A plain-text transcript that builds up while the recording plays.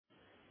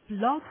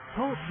Blog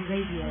Talk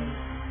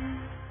Radio.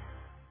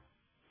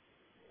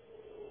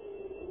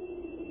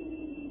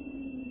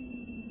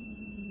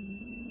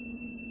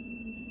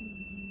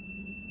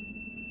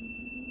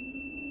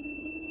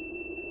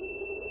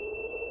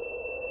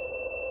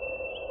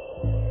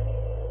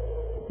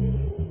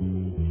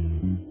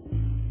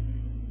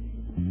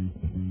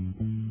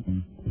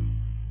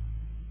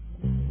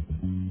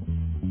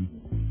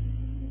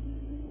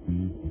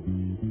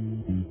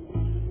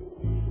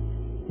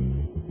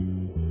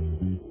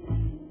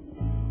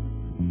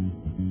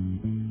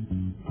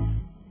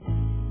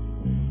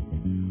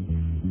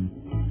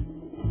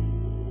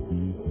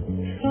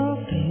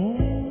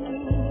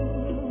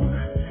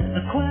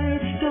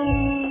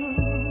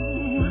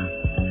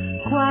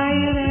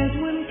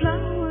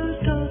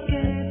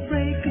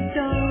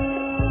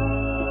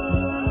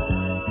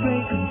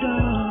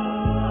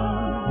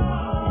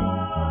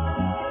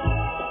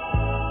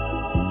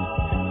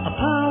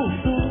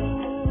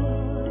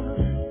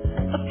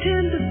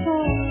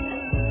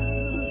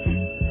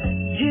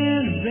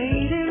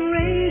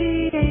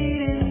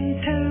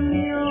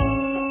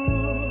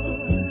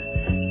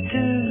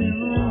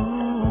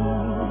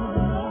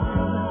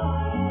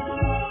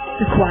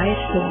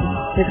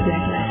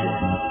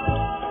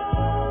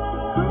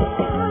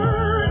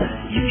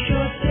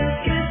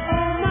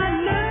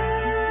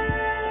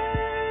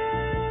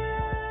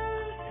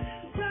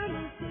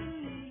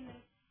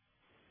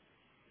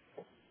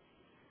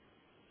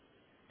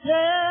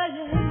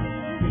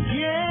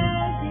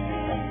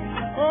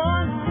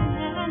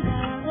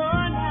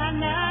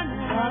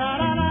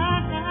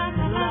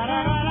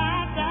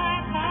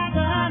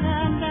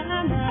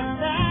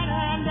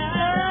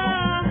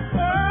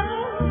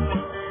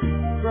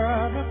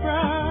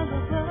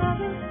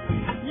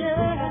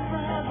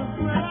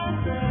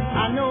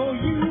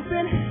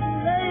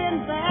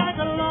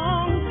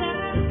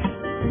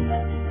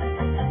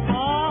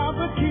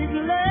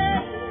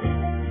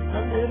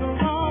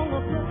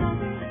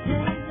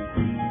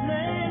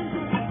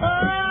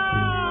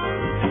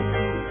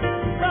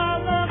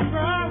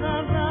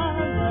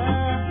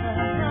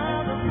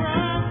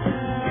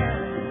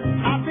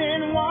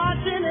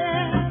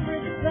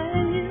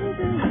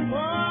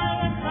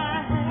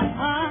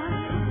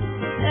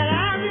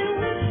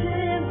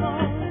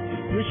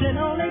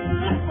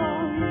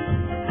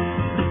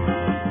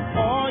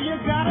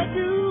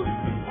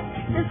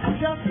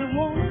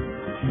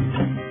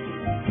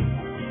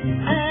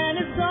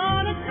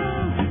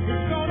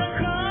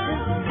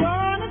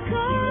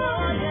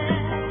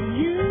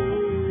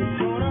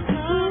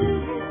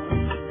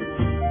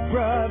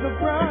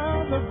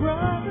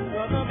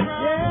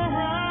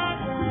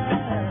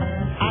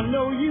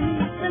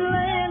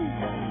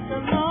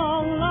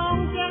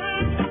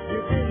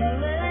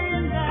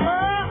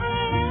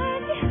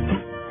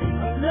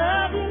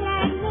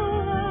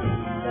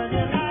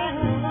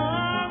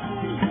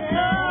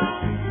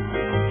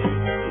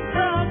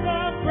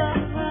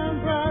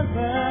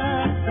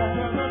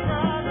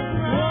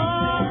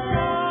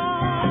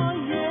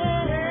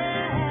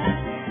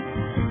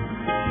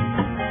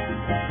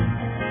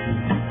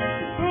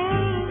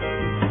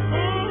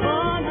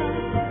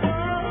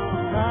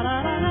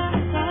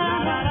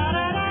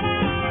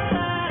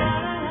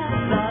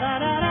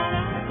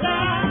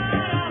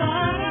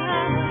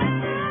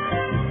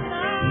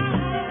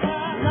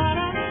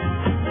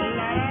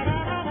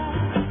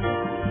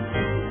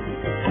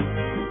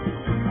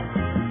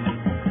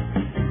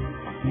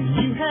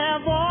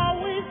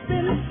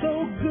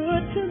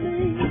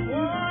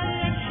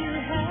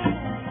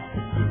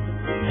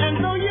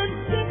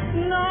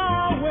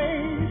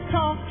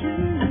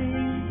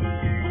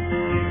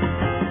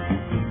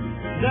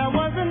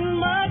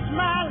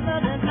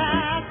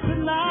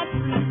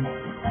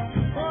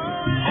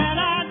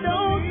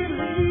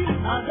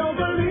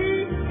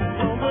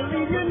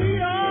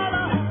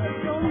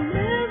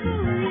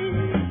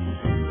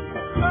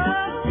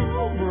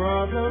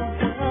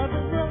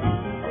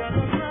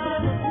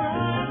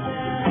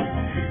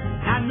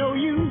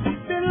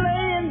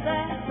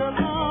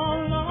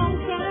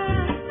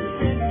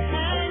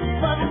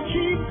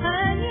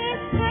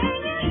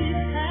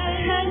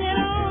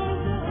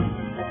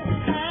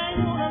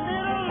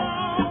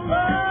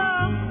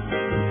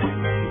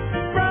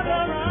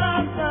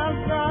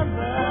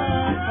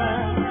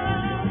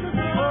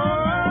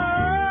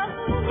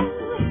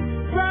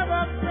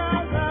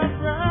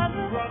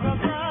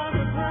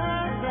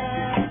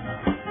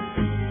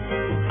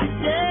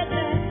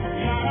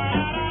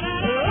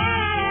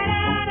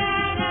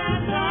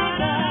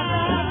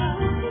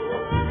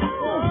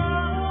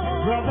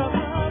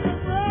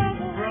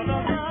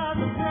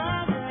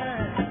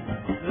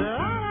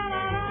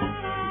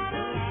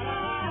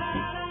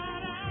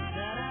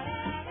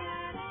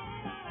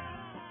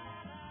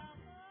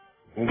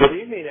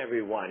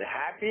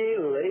 Happy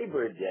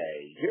Labor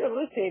Day. You're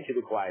listening to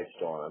The Quiet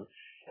Storm,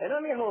 and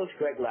I'm your host,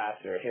 Greg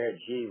Lassiter, here at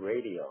G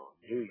Radio,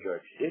 New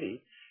York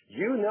City.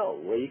 You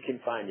know where you can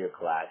find your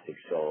classic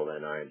soul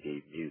and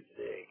R&B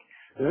music.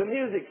 The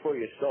music for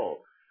your soul.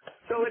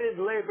 So it is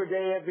Labor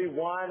Day,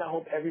 everyone. I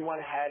hope everyone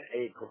had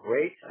a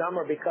great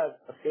summer because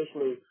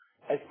officially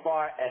as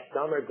far as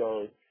summer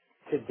goes,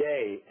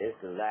 today is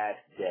the last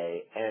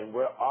day, and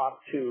we're off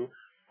to,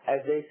 as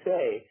they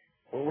say,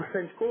 when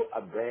we're in school,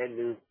 a brand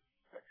new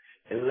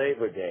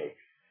Labor Day.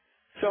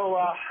 So,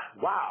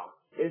 wow,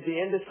 it's the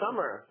end of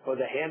summer for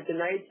the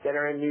Hamptonites that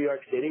are in New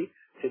York City.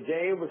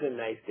 Today was a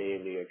nice day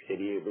in New York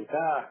City. It was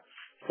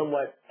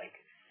somewhat like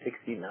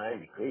 69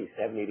 degrees,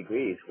 70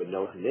 degrees with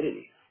no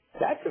humidity.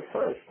 That's a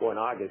first for an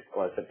August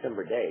or a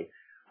September day,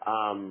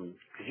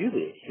 because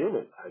usually it's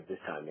humid at this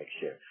time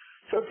next year.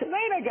 So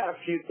tonight I got a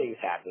few things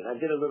happening. I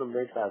did a little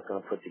mix I was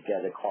going to put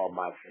together called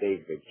My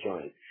Favorite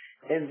Joint.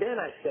 And then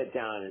I sat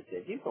down and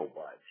said, you know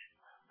what?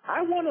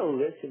 I want to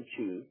listen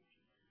to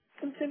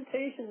some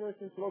Temptation,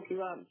 listen to Smokey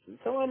Robinson.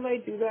 So I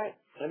might do that.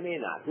 I may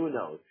not. Who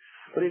knows?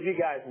 But if you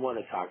guys want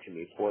to talk to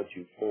me,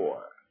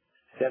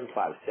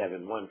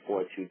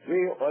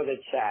 424-757-1423, or the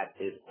chat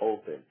is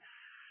open.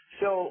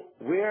 So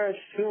we're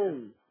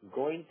soon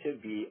going to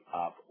be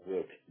up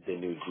with the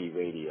new G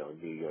Radio in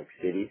New York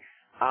City.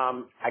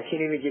 I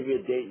can't even give you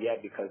a date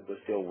yet because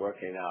we're still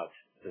working out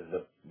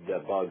the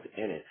bugs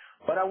in it.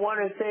 But I want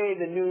to say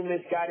the new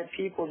Misguided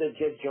people that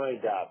just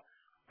joined up.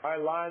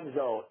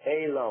 Alonzo,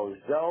 Alo,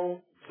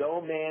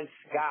 Zoe-Man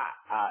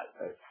Scott,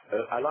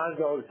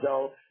 Alonzo,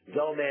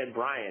 Zoe-Man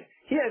Bryant.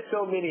 He has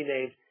so many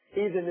names.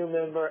 He's a new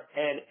member.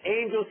 And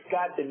Angel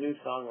Scott, the new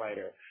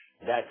songwriter.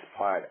 That's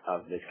part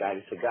of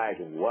Misguided. So guys,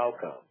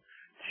 welcome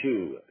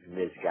to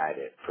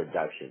Misguided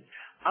Productions.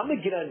 I'm going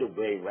to get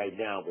underway right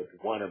now with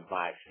one of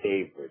my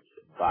favorites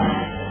by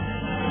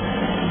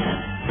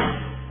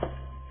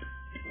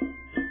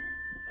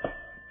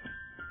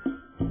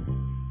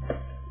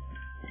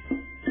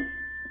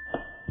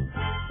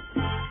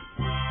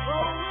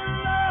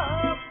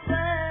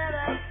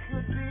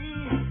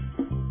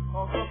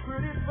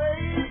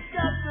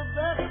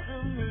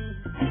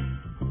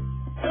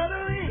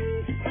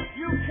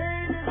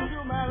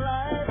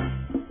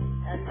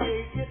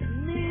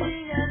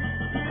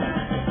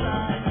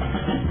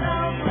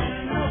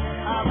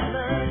I've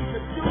learned to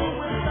do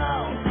without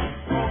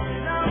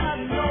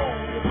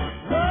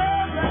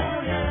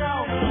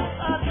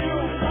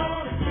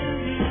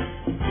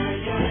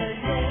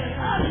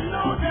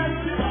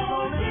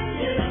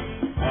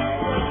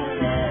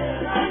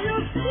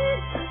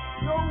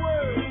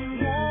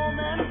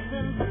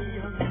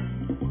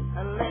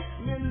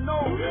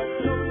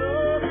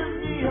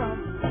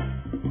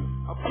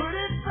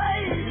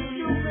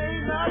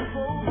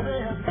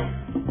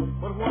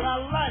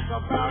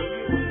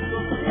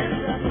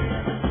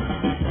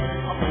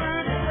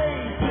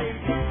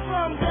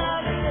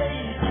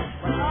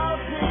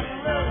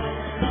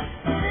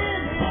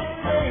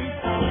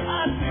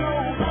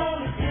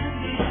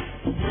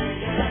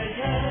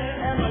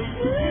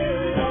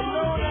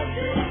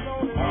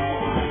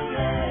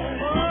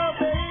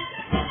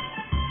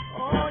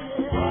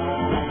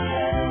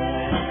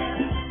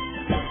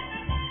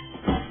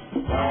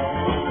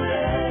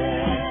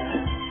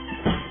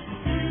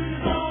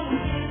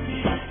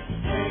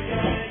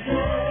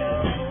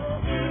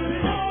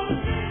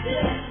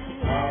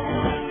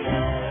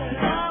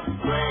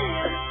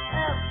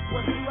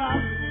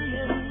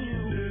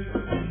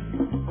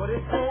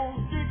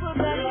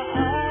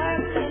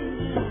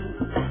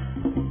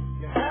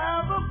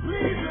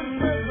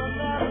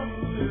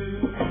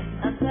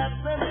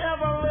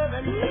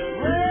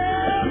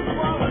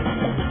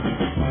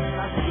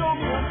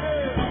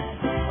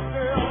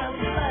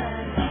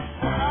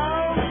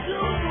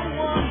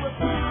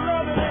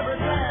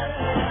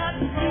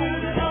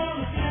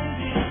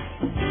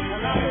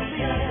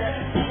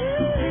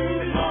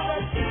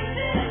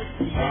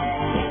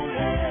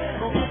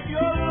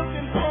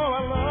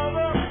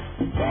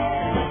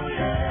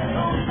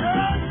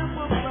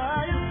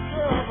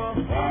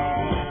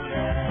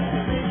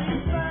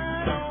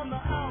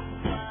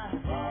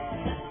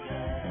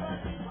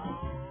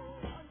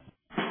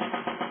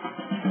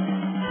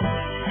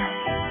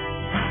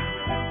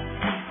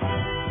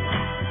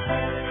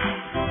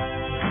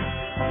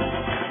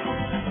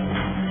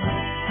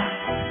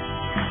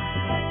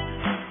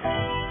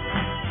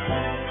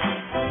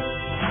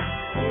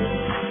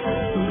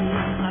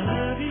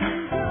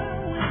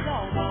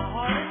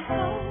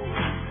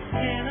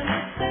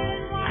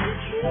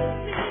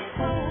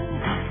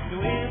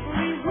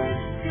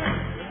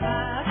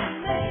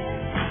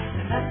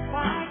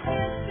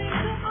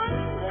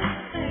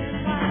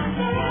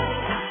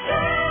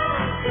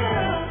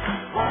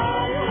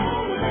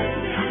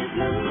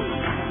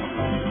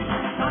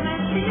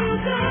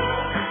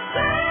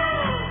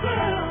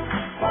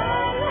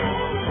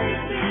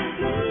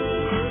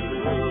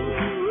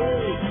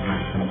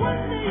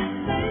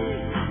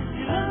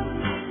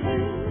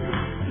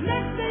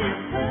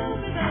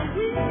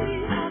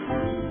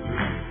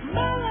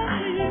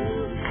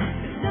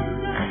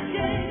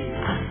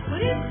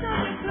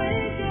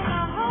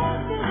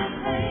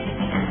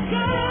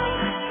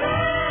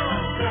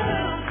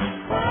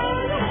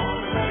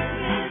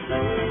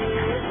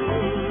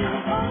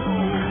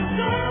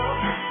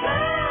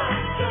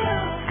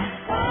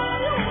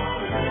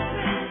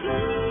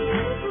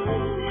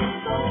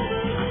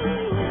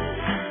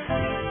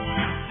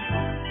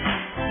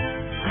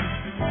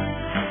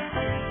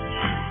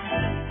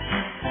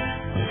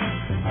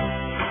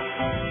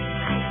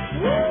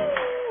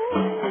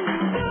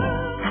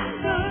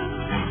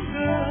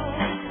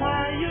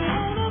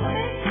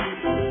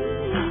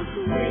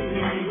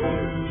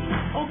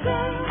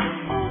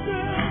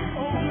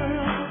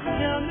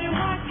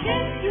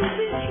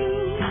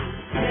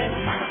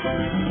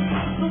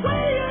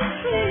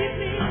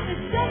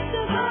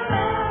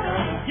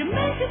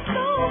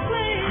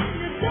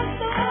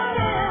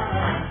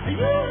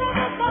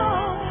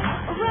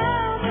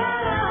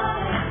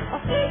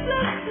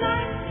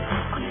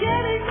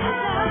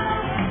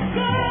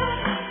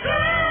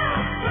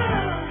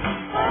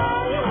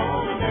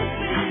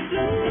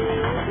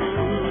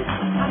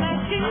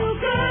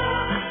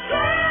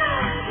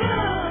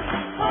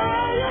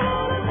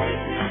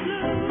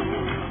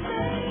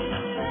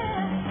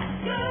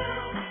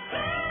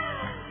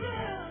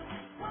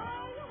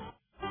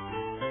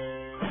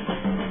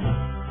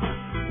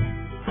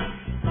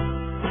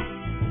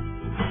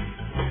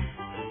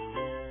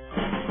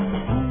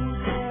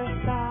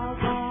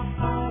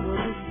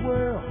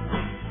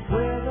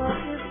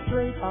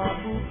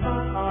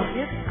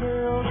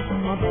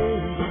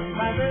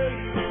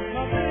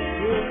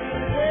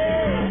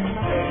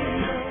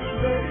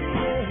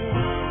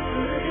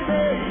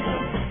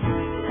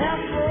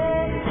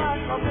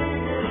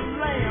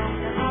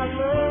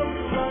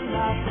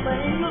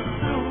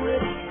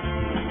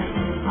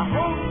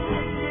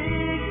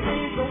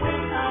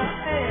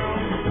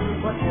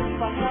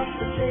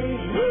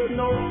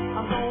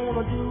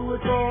do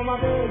it for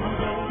my baby.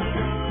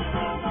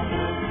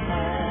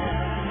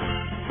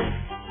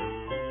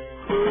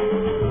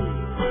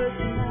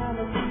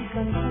 Personality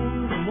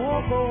contains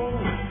more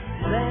gold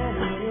than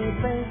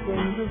anything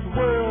in this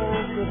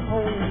world could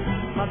hold.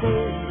 My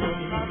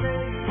baby, my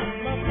baby,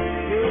 my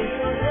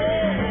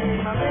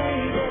baby, my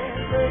baby,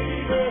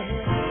 baby,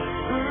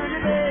 pretty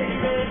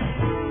baby.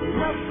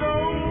 Enough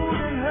gold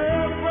in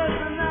her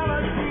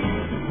personality,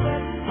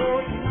 that's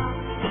for not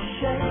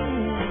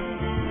shame.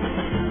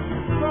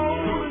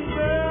 Golden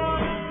girl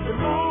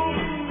belongs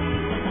to me.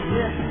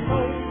 Yes,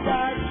 folks,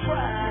 I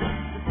try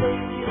to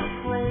take your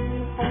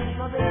claim on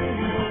my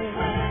baby.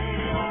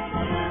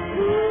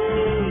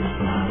 Ooh,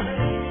 my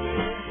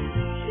baby,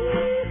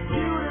 she's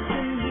beautiful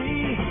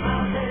indeed.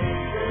 My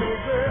baby,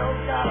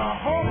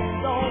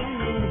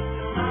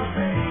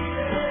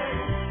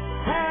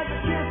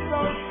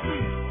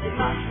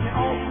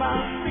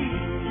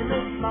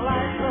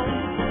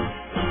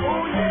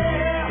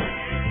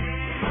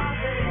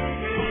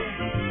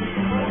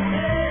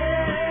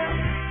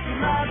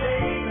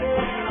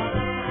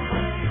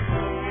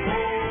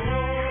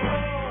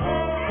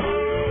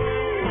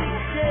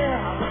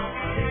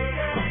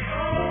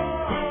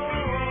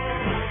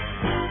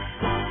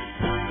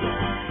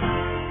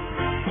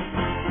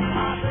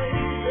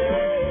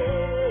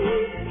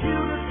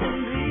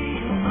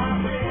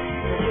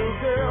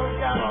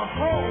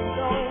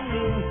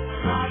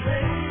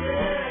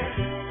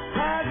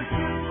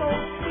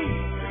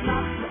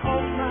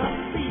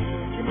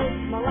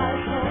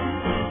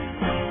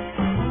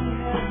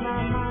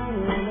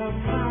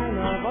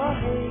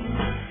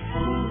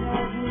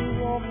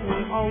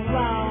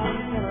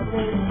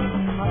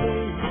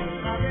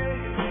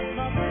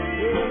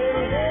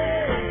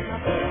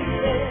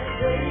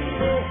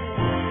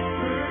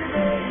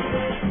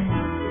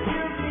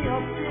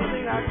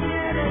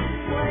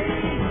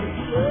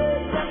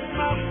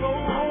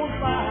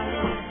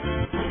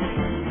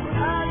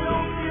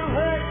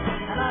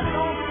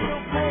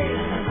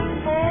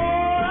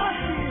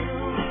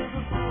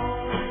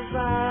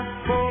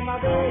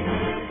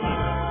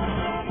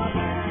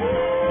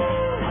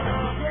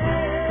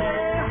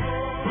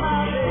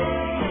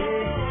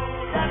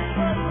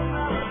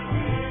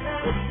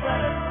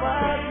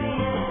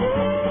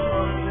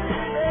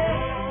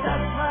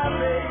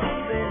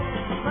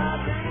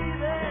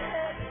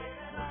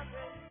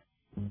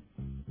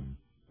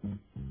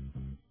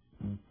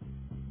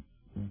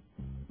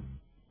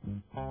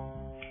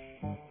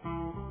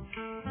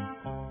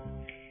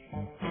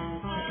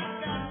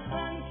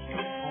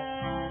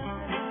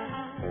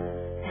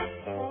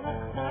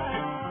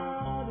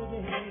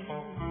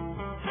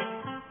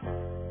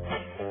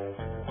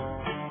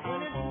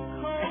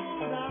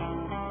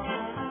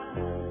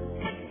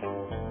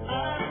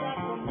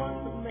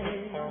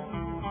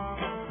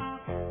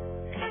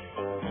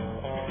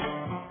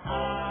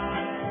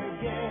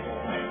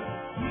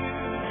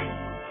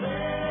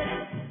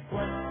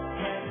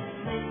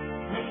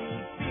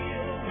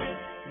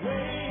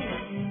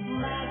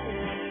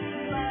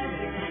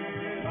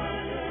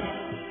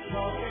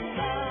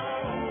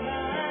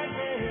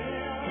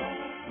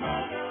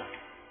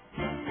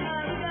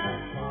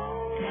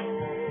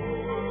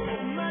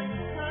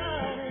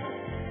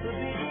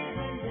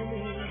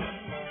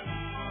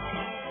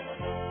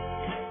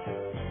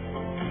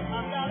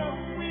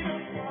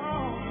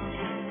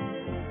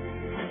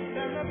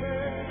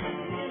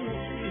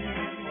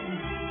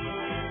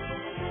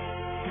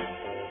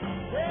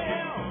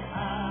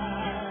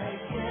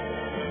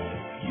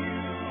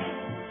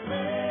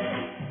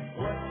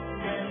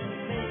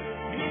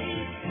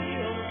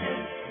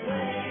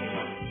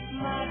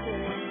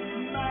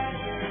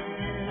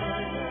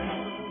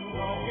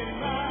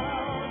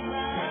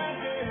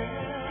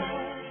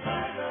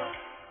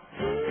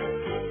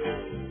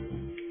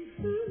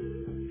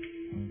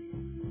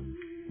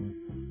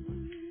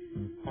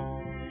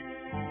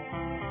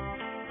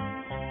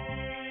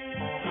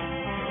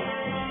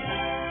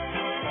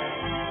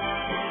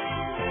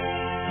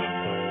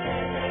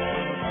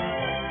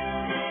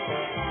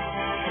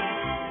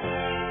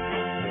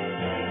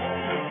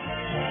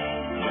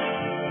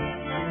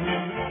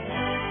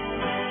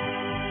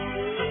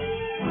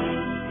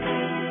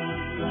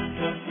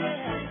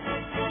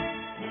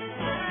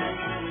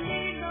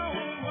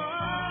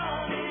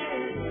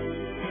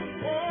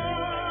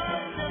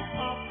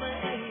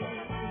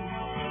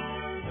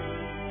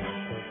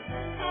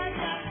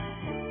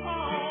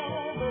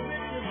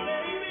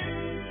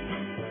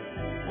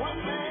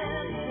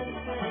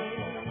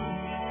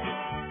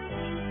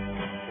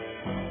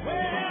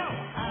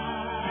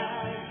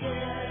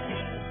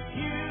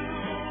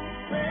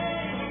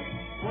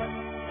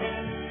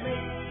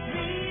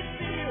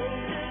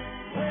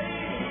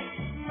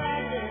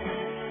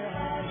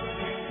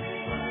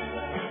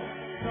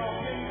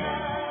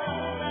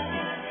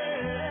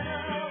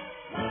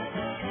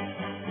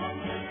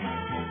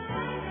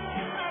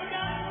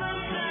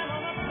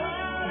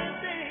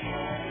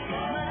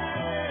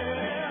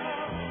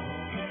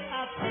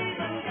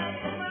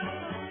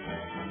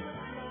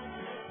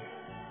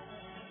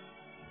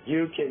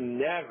 You can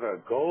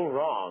never go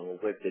wrong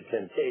with the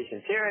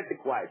Temptations here at the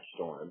Quiet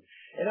Storm.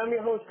 And I'm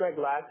your host, Greg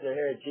Lassiter,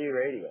 here at G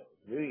Radio,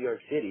 New York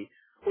City,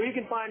 where you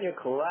can find your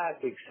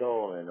classic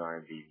soul and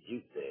R&B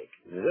music,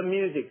 the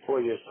music for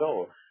your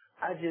soul.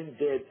 I just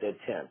did the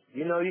Temp.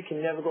 You know, you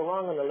can never go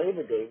wrong on a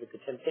Labor Day with the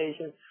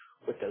Temptations,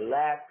 with the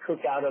last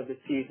cookout of the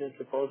season,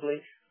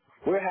 supposedly.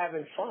 We're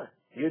having fun.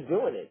 You're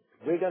doing it.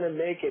 We're going to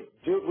make it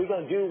we're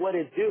going to do what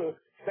it do,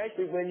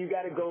 especially when you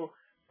got to go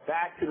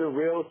back to the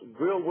real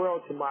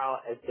world tomorrow,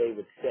 as they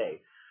would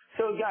say.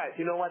 So, guys,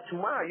 you know what?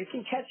 Tomorrow you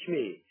can catch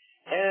me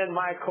and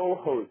my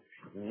co-host,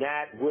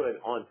 Nat Wood,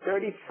 on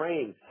 30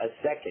 frames a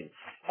second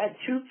at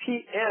 2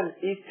 p.m.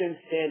 Eastern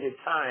Standard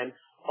Time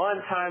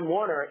on Time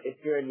Warner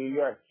if you're in New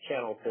York,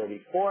 Channel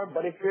 34.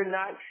 But if you're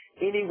not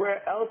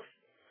anywhere else,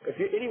 if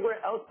you're anywhere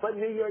else but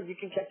New York, you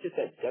can catch us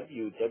at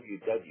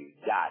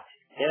www.mnn.org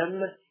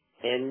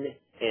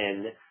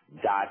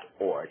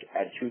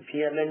at 2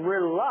 p.m. And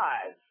we're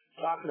live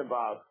talking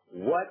about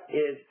what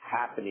is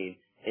happening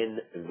in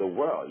the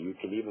world. You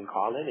can even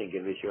call in and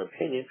give us your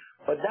opinion,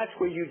 but that's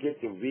where you get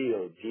the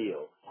real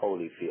deal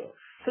Holyfield.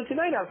 So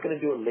tonight I was going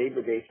to do a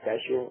Labor Day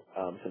special,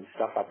 some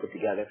stuff I put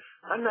together.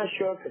 I'm not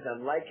sure because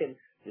I'm liking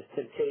this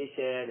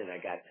Temptation and I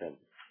got some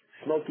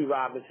Smokey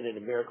Robinson and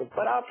the Miracle,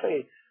 but I'll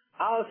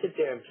sit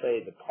there and play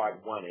the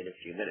part one in a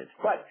few minutes.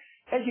 But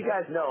as you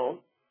guys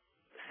know,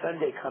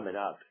 Sunday coming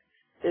up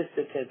is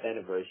the 10th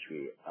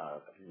anniversary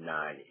of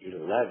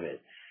 9/11.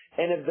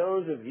 And if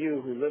those of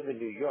you who live in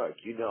New York,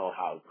 you know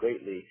how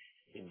greatly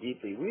and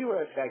deeply we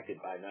were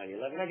affected by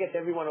 9/11. I guess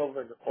everyone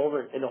over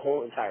in the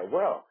whole entire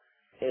world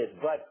is.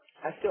 But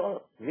I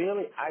still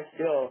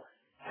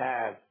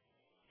have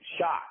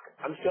shock.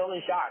 I'm still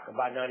in shock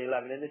about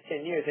 9/11 in this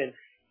 10 years. And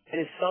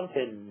it's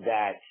something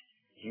that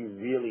you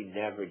really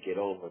never get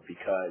over,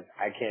 because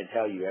I can't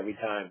tell you, every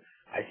time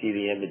I see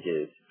the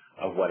images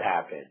of what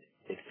happened,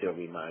 it still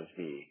reminds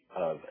me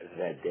of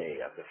that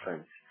day, of the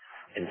friends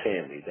and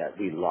family that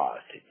we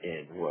lost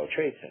in World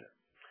Trade Center.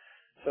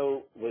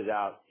 So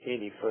without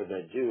any further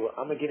ado,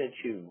 I'm going to get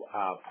into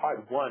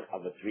part one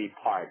of a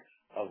three-part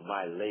of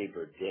my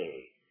Labor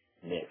Day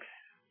mix.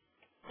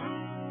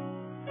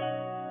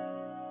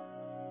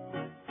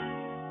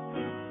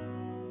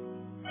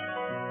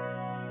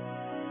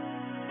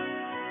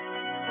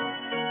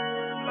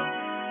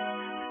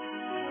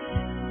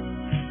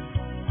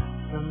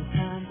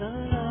 Sometimes the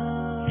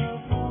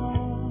love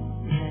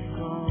won't let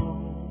go.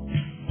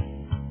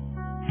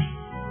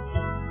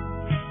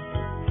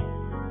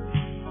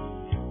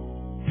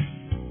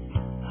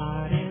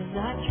 Hard as I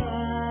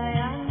try,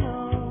 I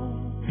know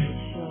it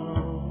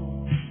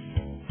shows.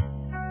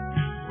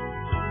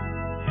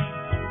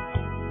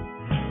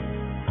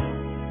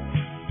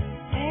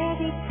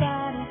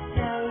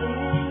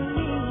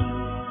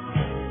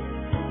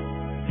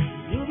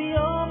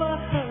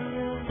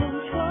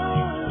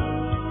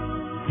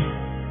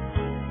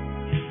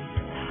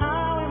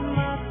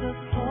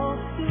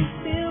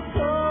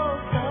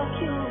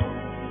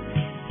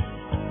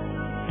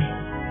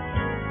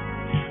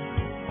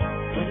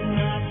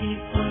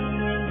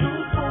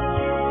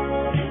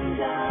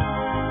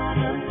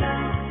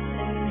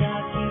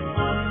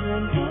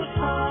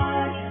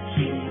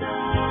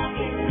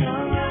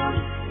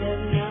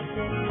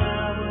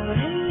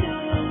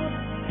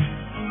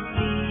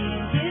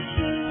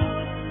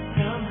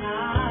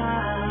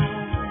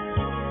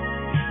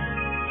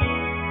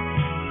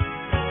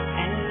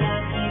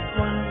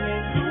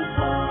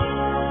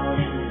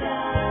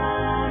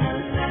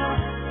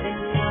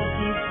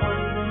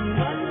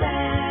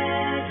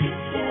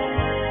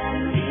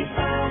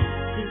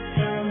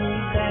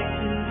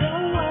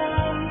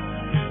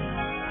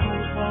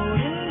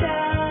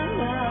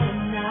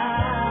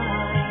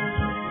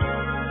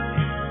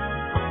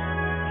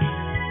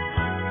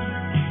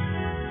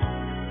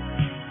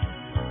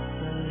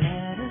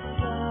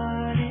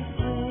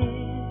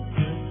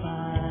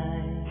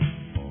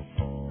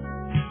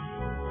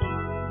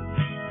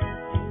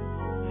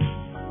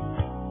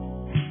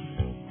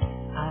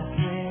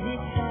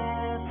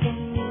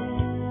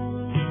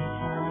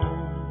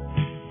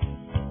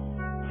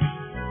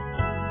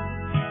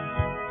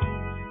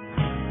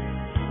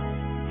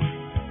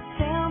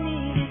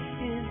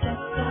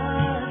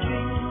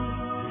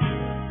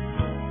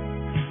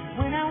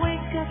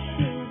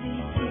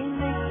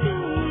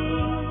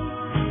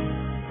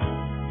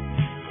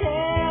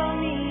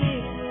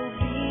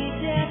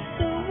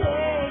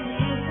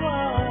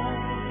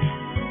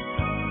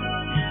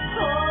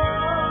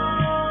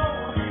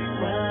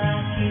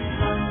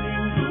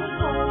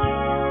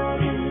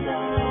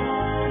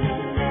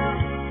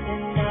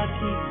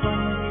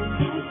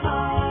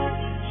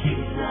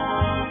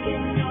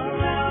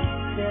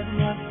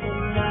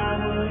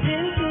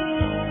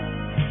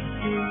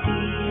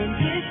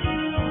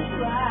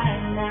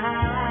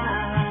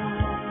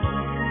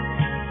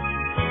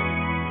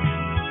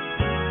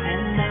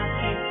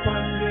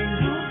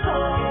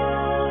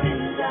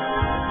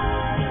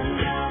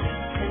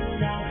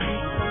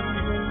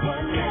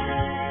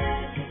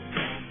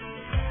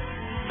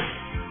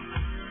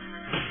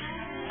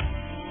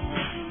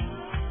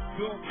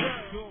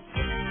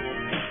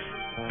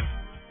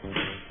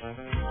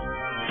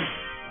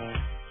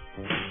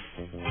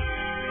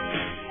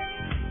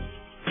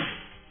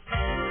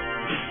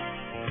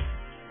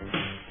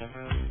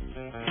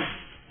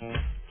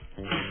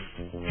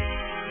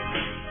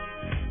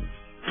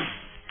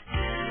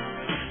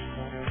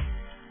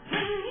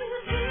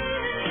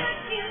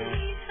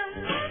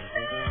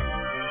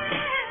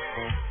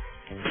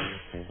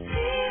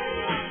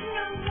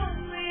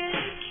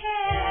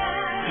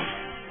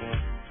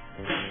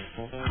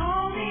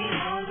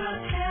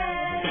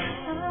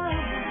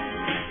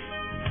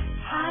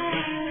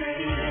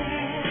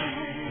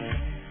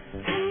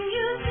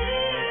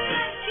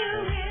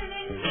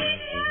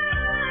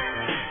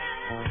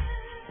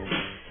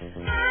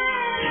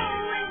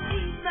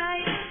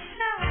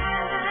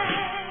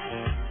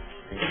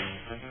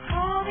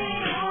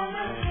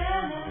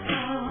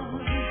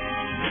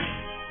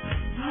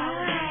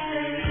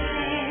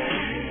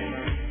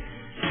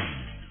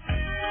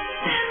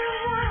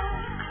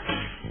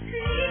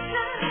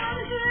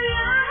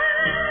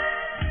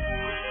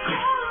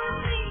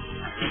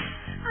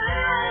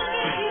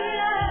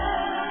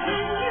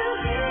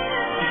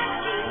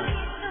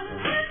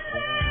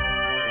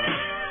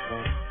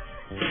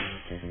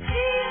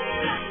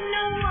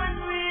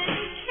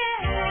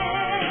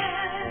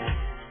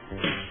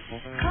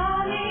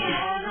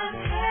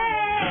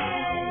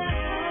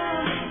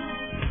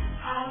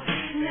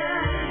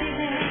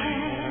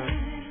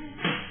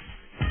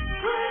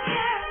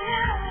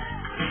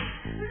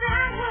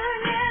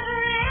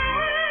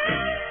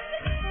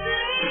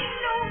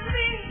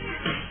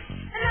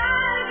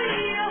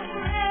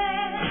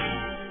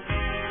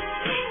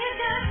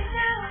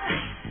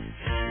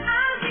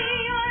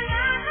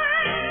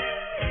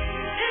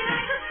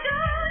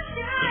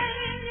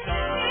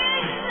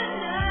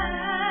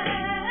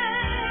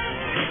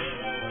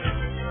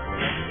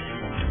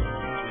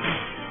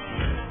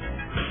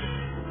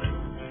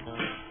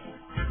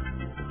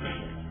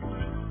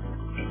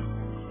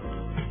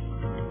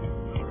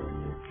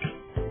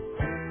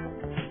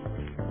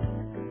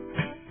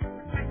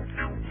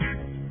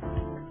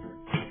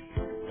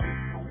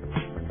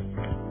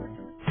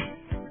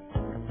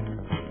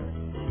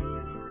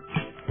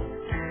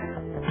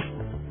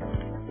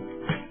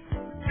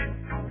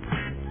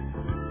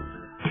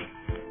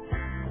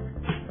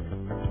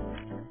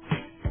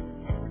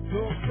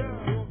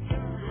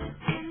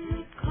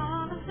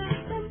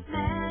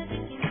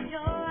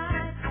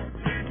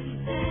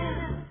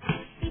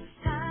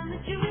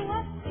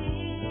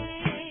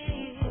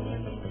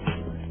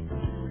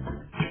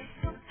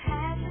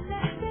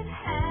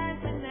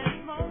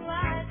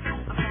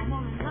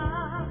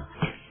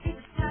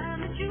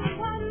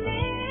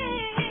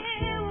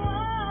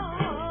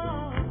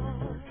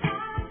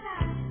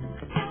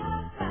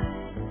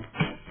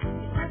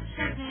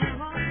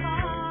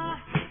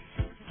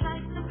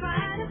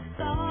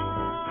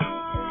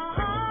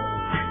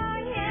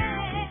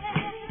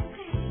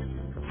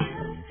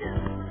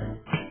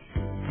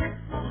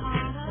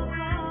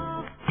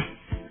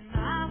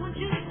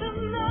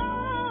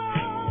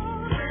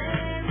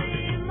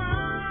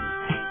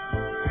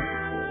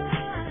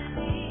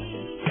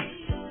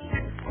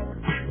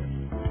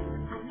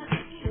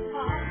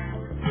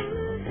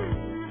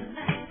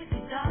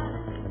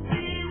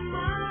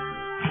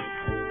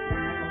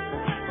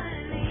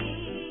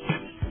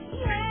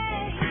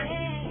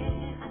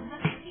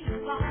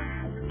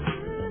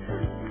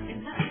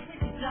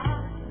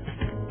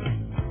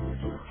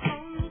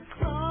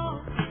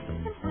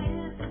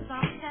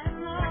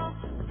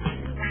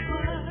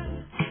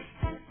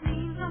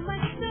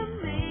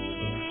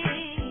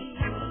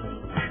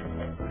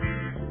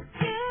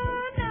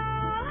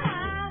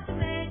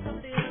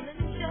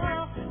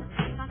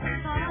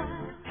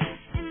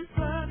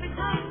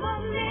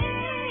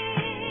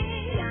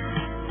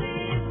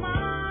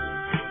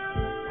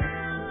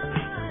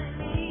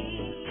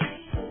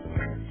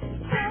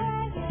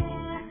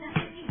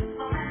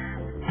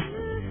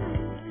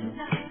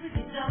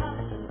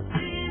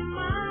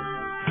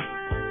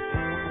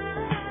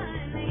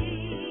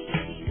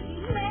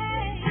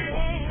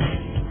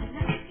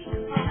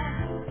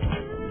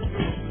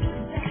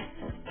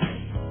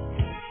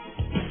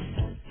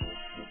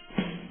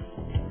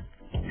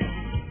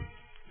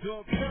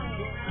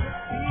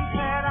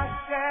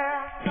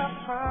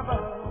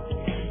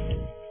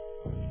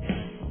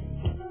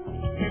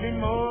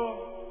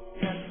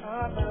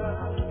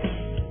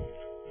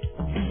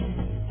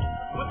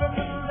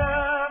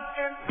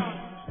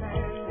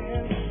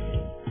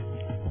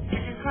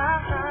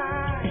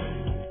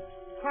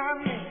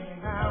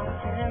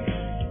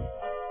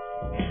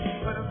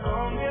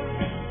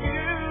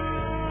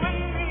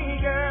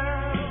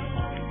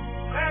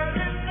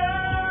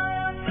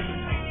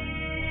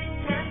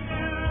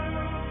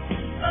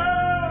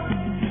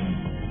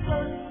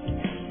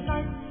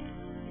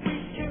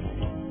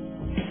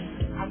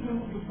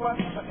 was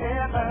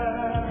forever.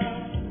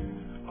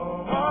 Oh,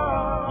 oh,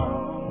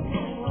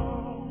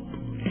 oh.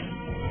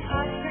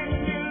 I can't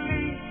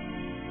believe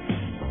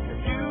that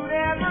you'd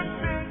ever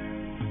think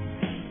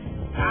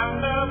our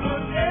love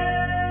would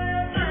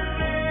ever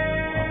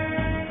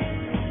end.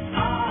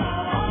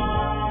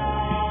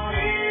 Oh,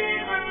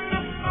 even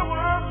if the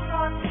world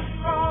starts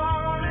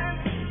falling,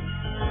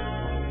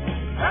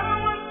 never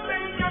would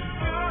think I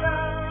could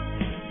have,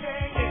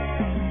 yeah,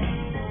 yeah.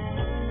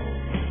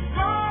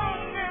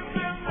 Long as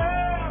this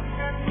love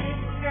can be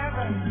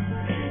together,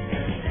 we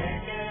can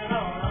make it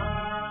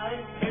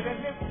alright. Baby,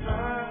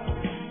 listen,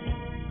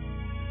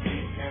 we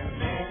can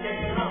make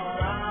it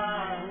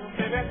alright.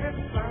 Baby,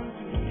 listen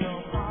to your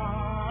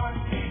heart.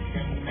 We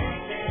can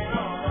make it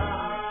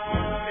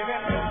alright. Baby,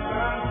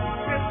 listen,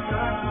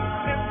 listen,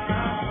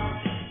 listen.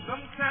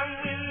 Sometimes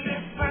we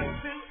listen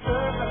to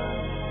others,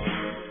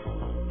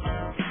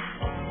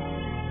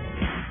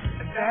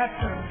 and that's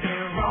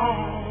something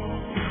wrong.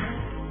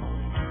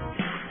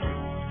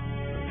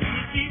 We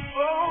keep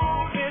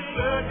holding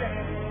the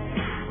day.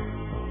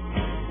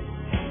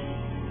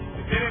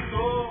 We didn't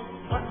go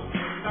much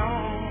too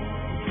long,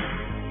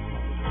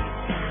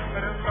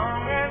 but as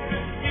long as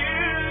it's you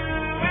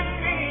and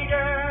me,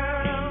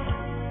 girl,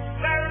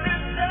 there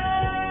is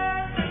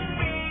nothing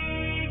we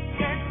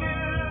can do.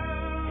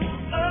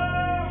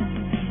 Oh,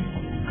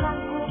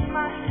 come hold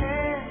my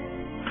hand,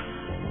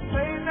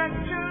 say that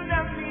you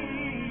love me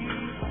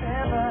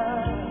forever.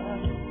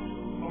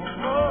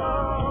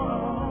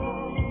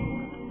 Oh,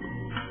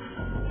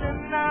 then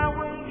I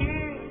will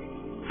give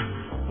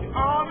you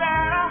all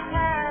that I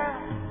have.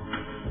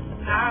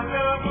 Our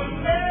love will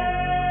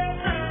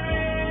never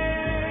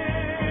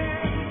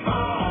end. Oh,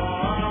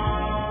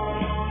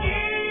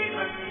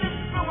 even if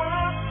the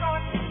world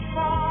starts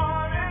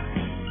falling,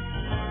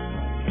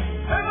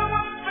 never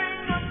one thing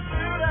I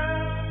could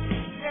have,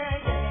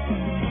 yeah,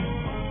 yeah.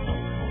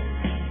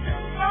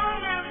 As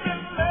long as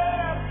this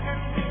love can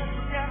be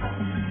together,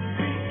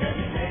 we can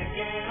make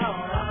it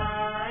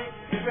alright.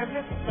 Baby,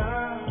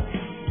 listen,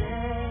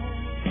 yeah,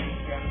 we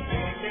can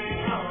make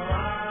it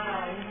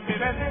alright.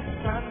 Baby,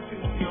 listen to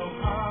your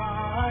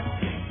heart.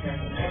 We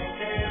can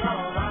make it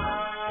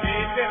alright.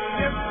 Baby,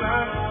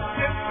 listen,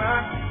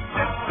 listen,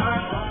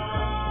 listen.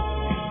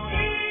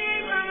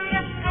 Even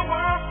if the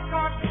world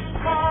starts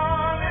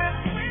falling,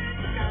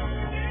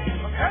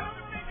 okay?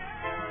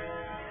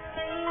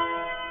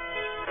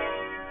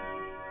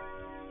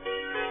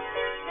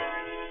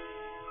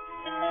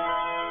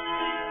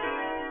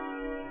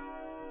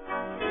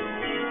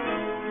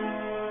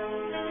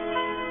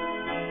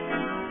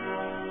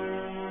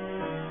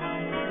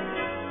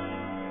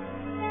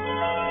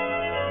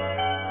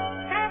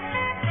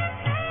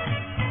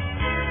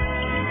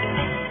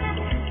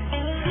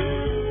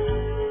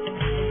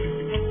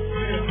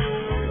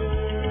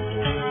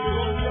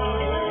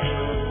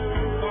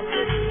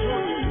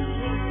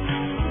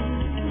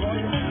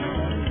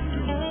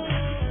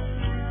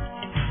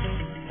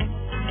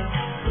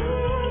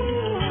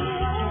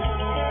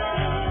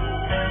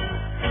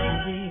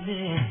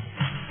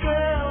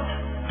 Girl,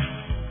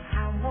 I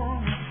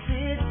wanna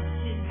sit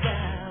you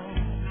down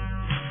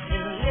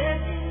and let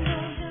you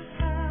know just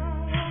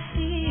how I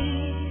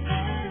feel.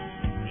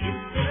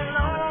 It's been a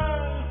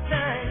long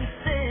time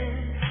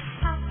since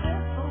I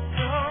felt so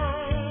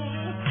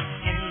strong,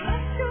 and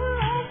much too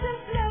long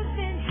since love's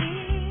been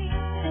here.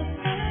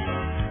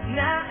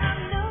 Now I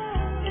know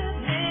there's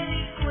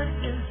many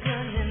questions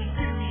running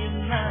through your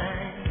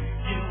mind.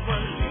 You're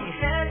wondering,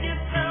 have you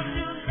found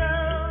your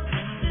love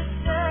this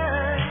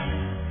time?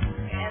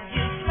 Have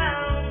you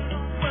found the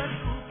one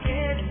who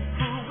cares,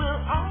 who will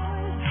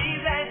always be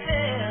right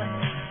there?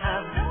 I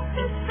know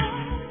this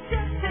song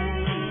just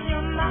changed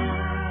your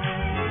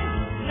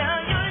mind. Now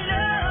your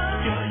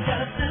love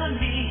to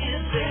me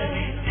is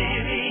very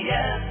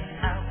serious.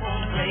 I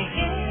won't play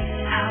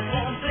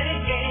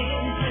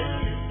games with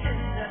this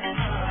tender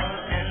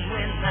heart. And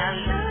when I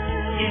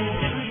look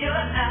into your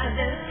eyes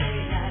and say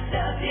I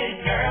love you,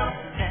 girl,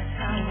 that's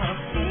how I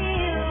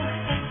feel.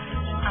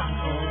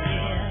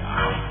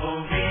 I'm for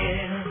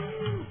real.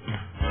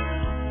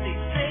 They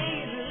say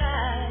in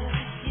life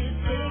you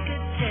take a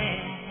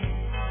chance.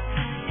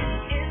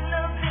 In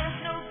love there's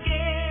no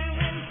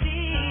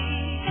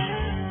guarantee,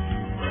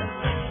 but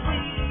the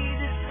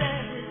sweetest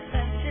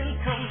satisfaction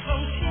comes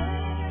from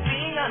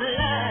sharing our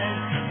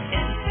lives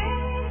and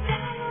laying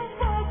down a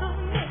walls of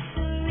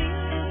mystery.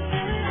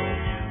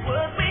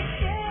 What we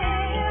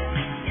share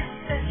is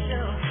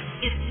special,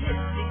 it's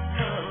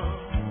mystical.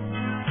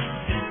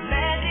 There's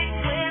magic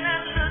when I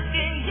look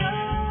in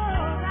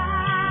your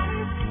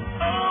eyes.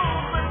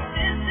 Oh, but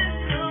this is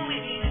no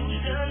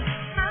illusion.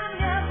 I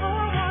never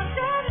want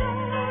to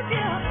lose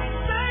you.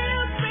 Say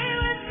you'll stay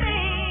with me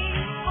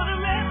for the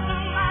rest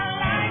of my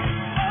life.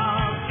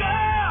 Oh,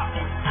 girl,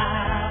 I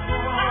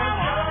want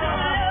your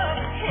love.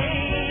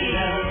 Hey,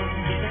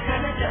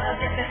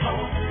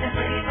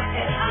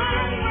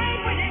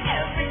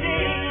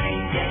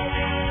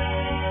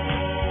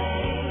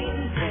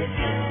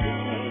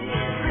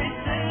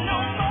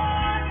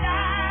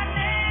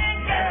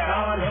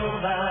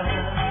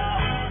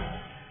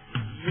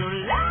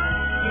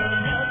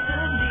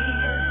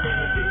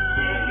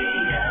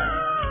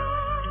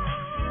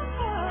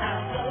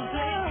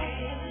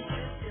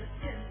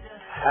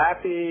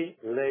 Happy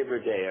Labor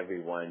Day,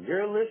 everyone.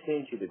 You're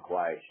listening to The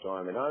Quiet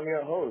Storm, and I'm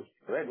your host,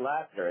 Greg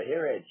Lassiter,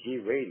 here at G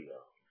Radio,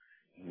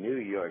 New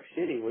York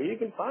City, where you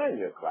can find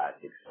your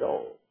classic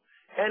soul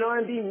and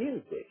R&B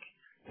music,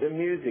 the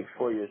music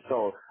for your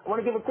soul. I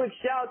want to give a quick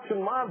shout to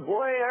my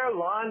boy,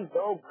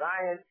 Erlando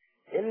Bryant,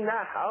 in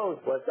the house.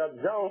 What's up,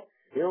 Zoe?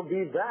 He'll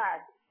be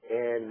back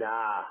in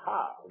a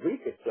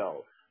week or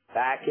so,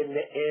 back in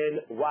the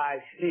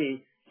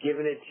NYC,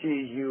 giving it to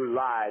you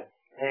live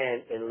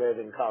and in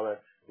living color.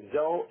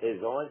 Zoe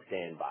is on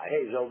standby.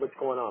 Hey, Zoe, what's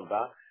going on,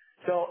 bro?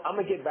 So I'm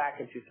going to get back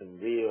into some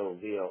real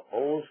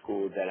old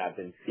school that I've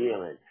been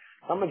feeling.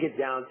 I'm going to get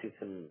down to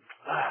some,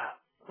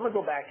 I'm going to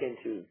go back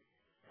into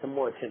some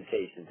more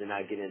Temptations, and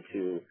I'll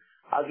do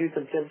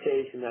some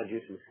Temptation, I'll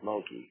do some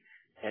Smokey,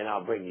 and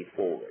I'll bring you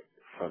forward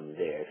from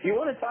there. If you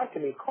want to talk to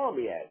me, call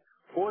me at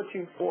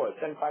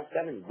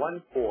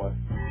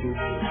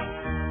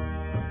 424-757-1422.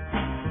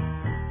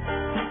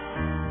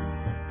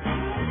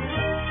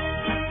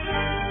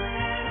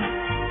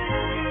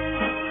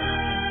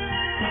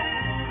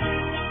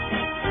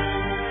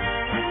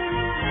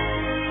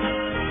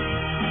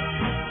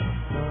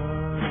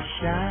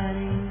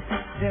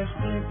 There's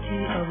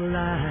plenty of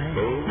light.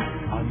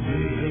 A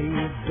new day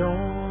is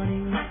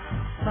dawning,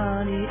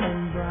 sunny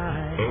and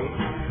bright.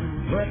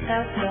 But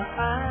after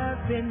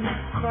I've been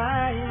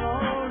crying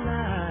all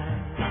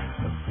night,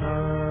 the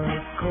sun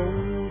is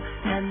cold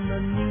and the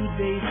new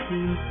day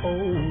seems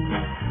old.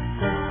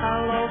 Since I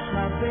lost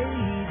my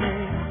baby,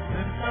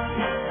 since I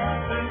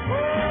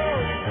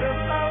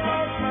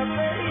lost my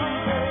baby,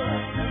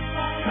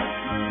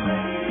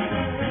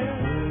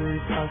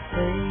 birds are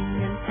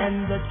singing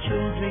and the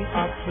children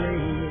are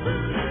playing.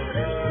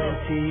 There's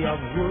plenty of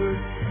work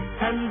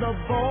and the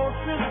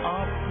voices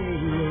are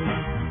playing.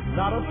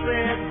 Not a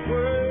sad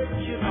word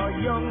should a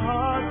young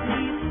heart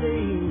be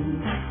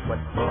saying. What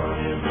fun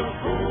is a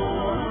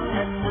fool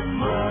and what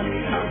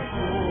money is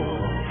for?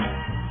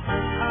 I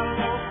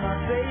lost my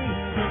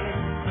baby,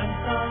 and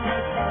I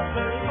lost my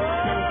baby.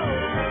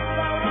 I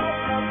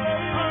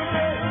lost my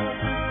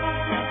baby.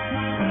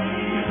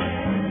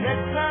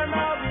 Next time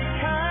I'll be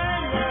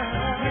kinder.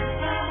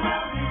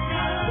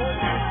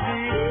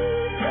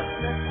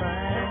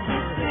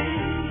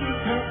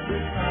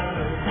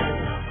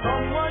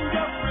 Someone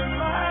just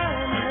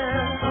remind me.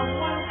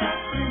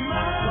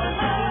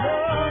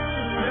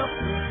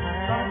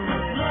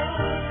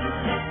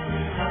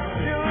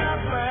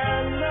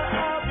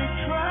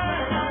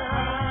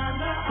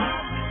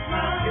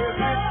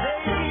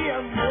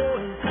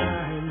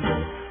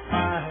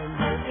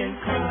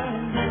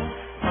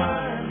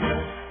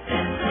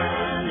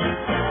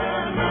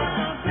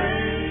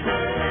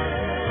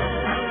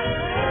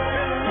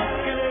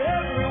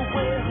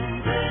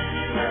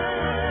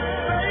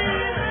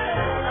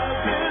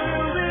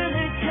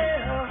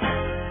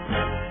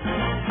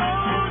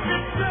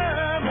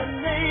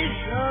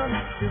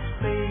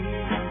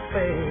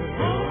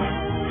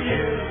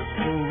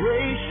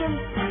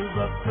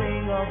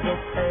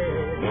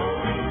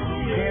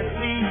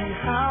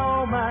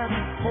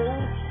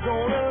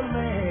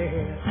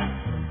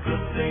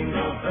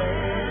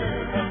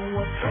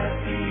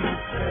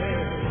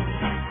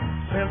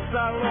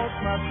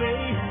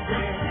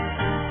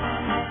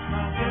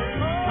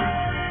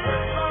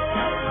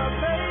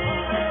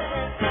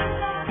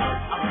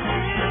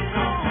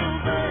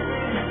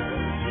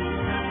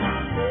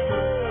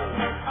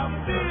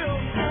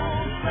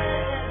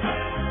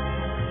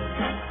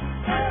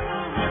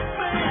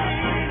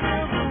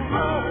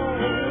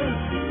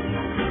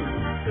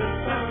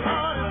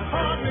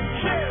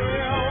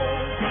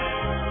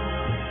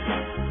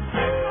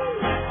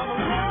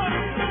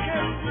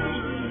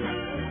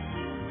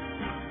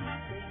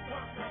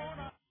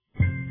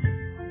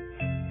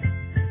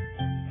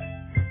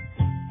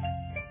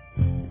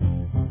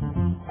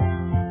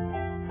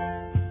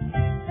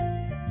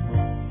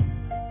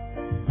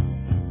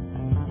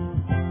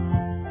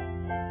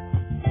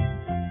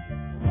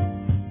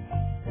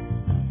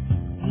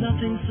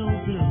 Nothing so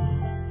blue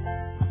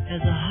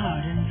as a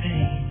heart in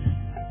pain.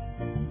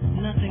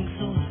 Nothing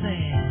so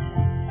sad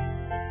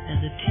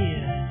as a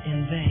tear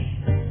in vain.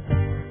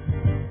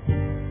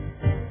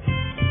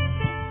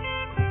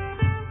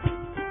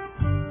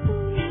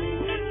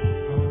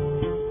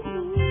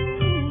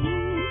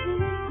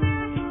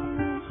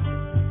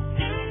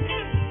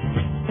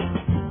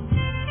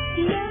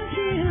 Be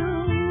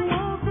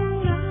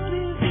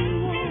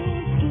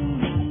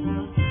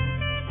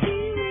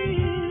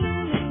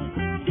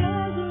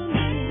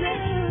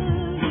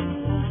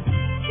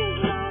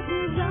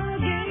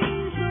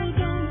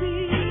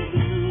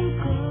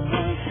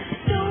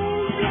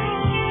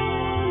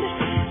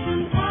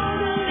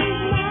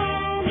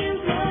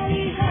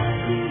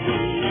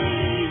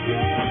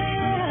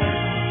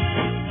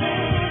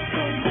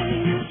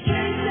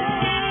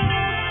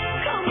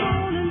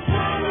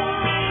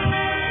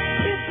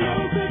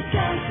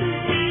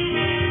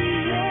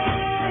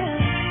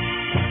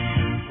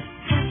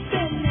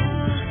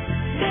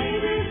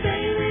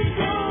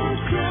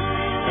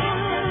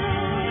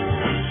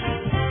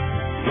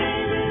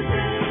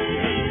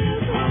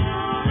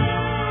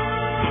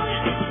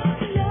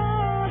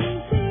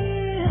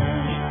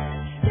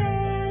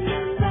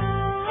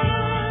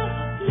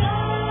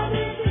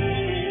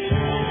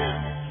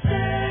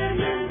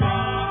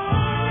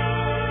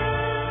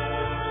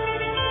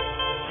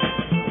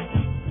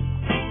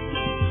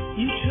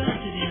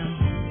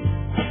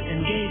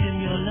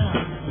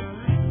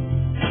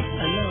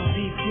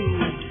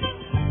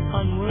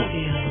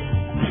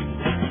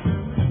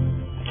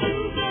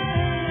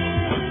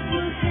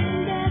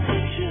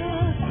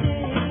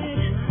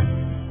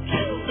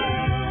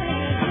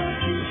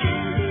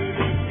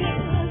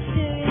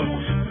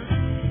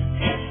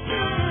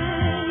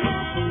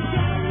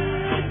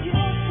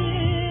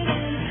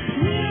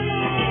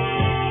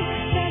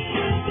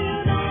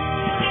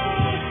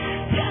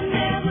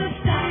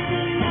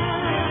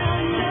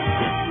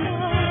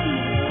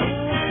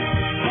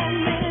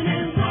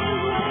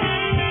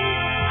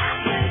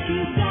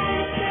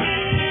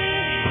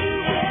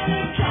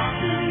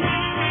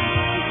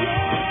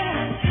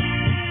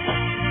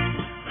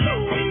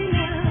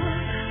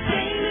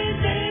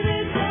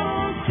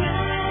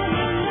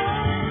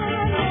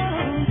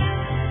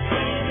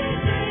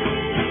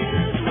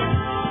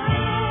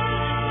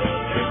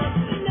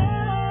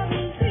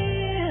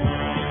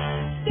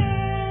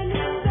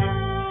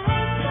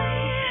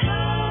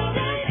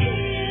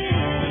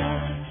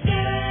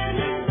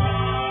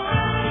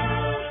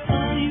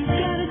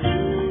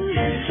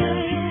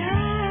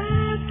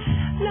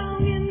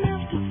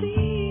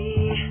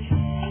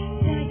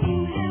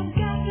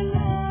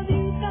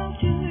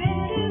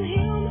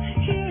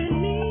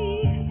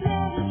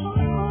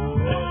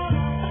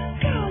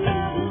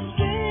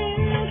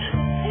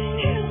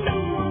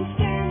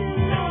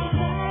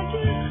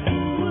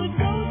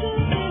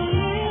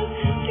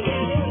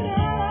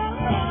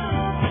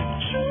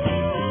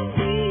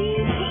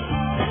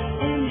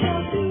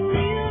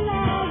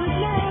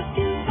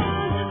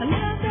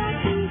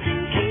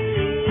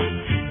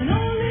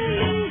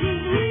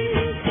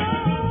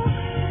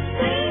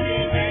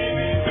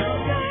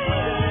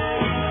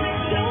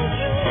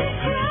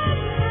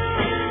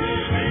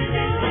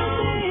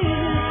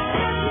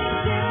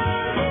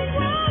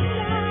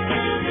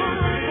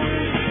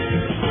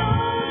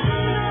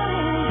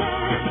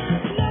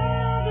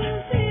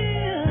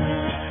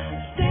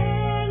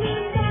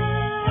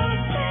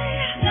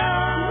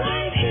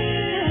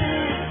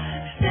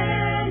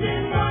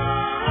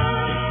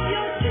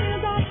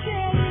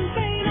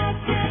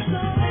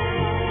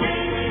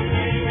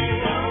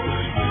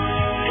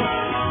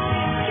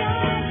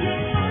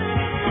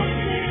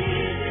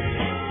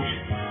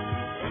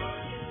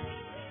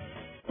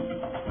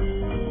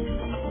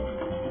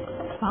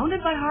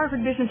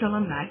Harvard Business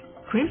alumni,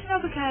 Crimson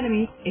Oak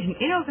Academy is an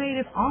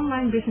innovative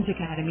online business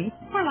academy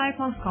for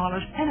lifelong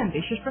scholars and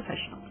ambitious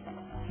professionals.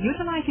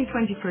 Utilizing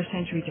 21st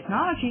century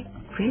technology,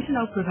 Crimson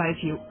Oak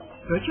provides you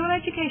virtual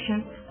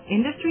education,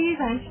 industry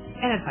events,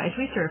 and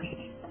advisory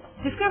services.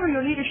 Discover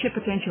your leadership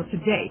potential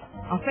today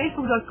on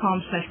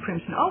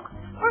facebook.com/crimsonoak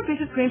or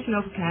visit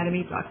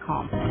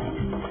crimsonoakacademy.com.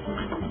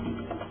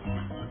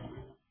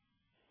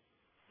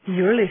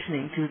 You're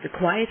listening to The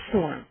Quiet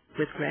Storm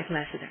with Greg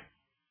Lassiter.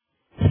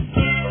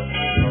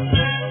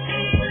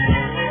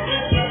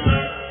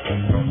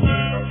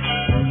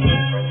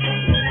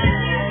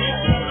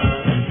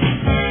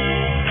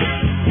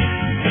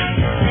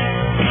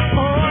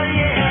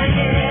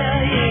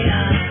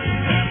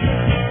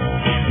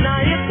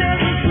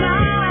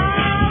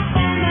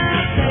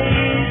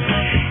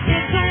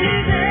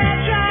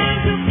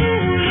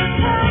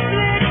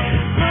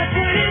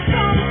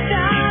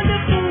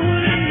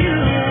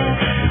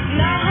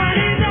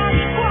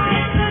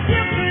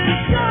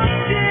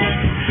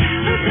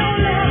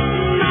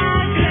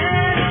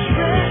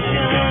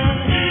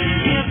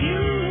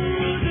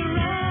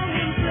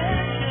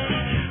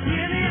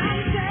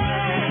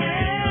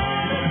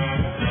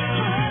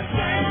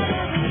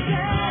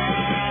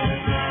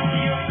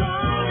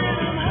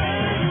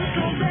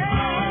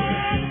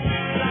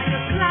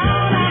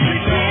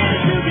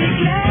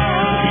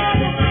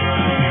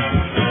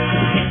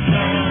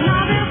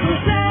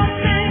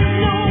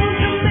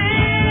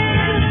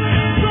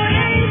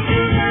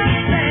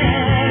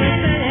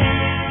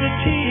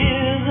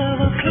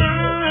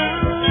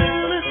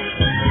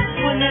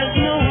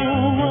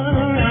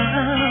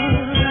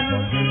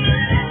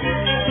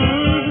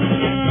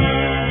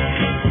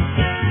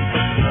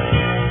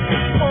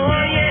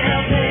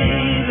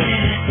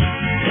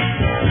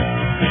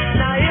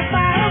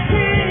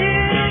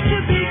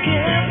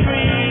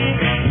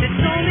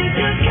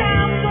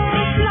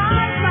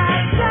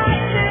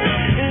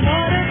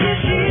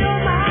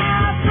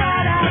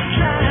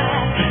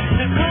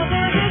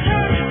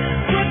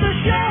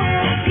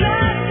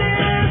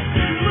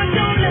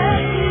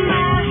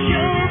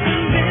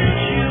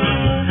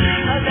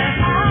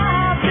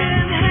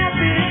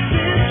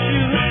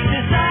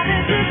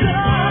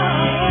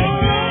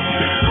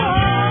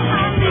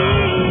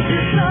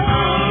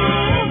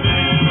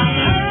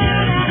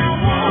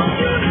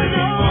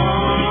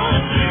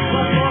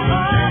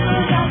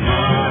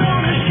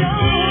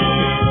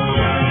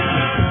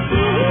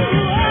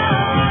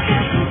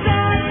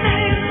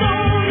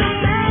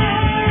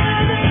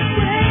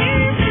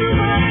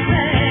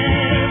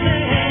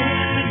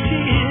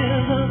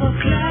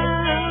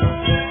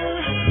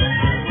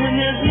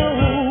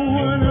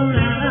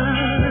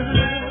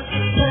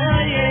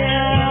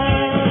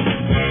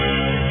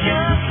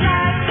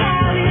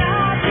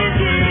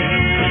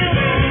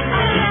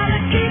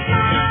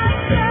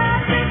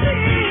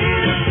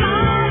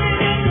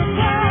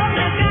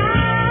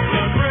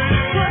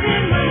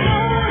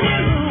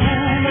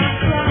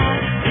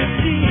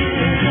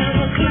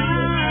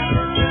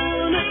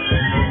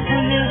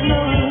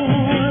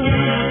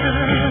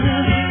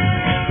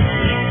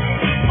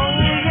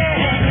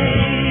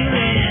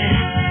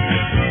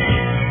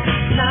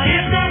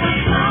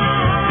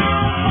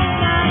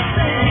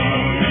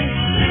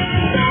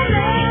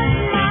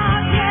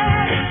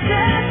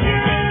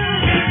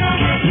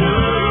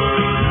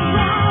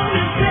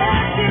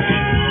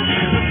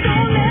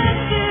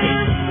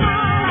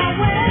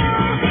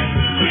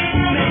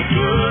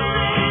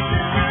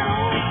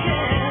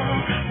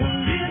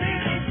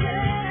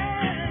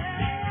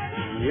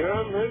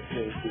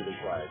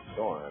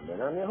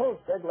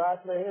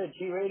 Lassiter here at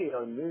G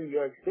Radio in New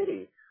York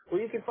City,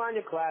 where you can find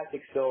your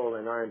classic soul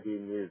and R&B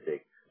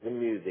music, the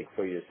music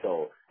for your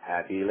soul.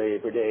 Happy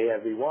Labor Day,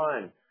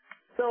 everyone.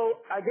 So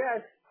I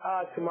guess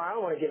tomorrow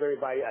I want to give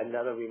everybody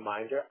another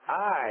reminder.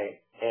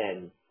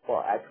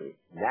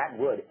 Nat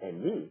Wood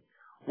and me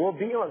will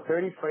be on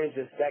 30 Frames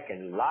a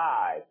Second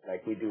live,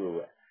 like we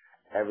do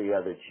every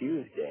other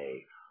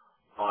Tuesday,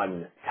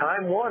 on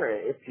Time Warner.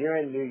 If you're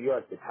in New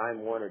York, the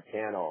Time Warner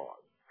channel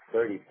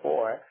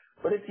 34.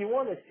 But if you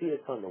want to see us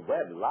on the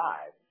web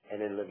live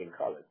and in living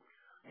color,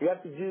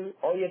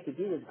 all you have to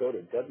do is go to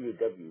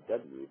www.mnn.org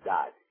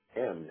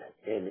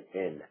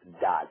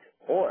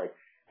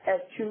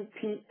at 2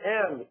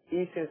 p.m.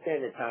 Eastern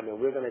Standard Time, and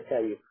we're going to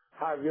tell you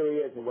how it really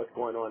is and what's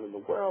going on in the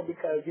world,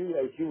 because as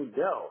you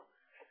know,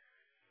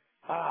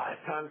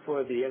 it's time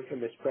for the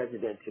infamous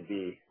president to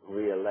be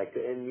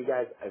reelected. And you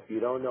guys, if you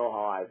don't know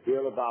how I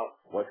feel about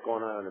what's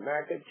going on in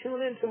America,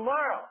 tune in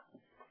tomorrow,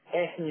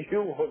 and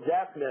you will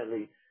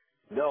definitely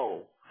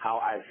know how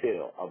I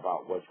feel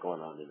about what's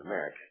going on in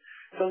America.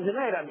 So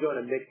tonight I'm doing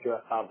a mixture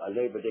of a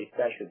Labor Day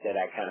special that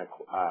I kind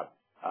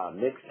of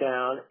mixed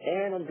down,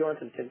 and I'm doing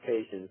some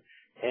Temptations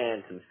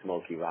and some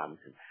Smokey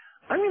Robinson.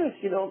 I was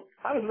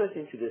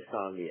listening to this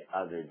song the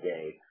other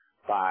day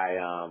by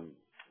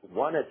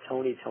one of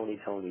Tony's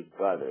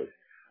brothers.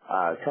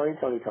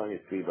 Tony's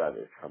three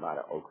brothers from out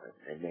of Oakland,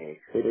 and they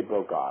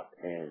broke off,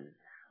 and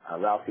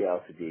Ralphie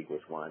L. Sadiq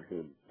was one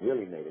who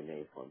really made a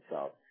name for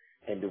himself.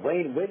 And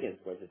Dwayne Wiggins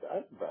was his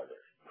other brother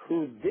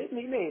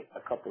he made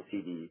a couple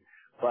CDs,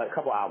 but a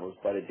couple albums,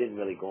 but it didn't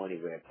really go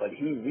anywhere. But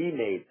he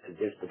remade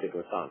this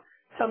particular song.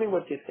 Tell me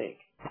what you think.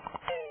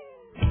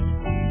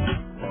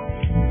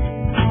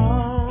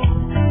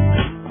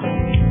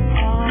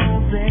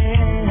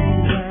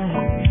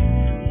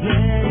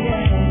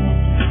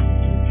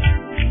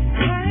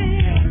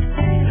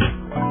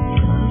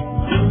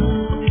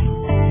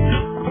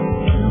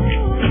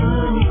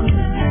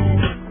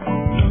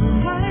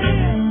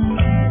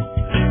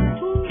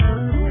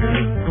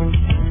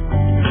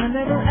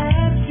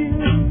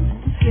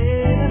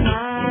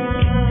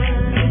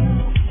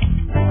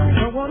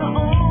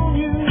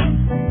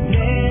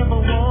 Never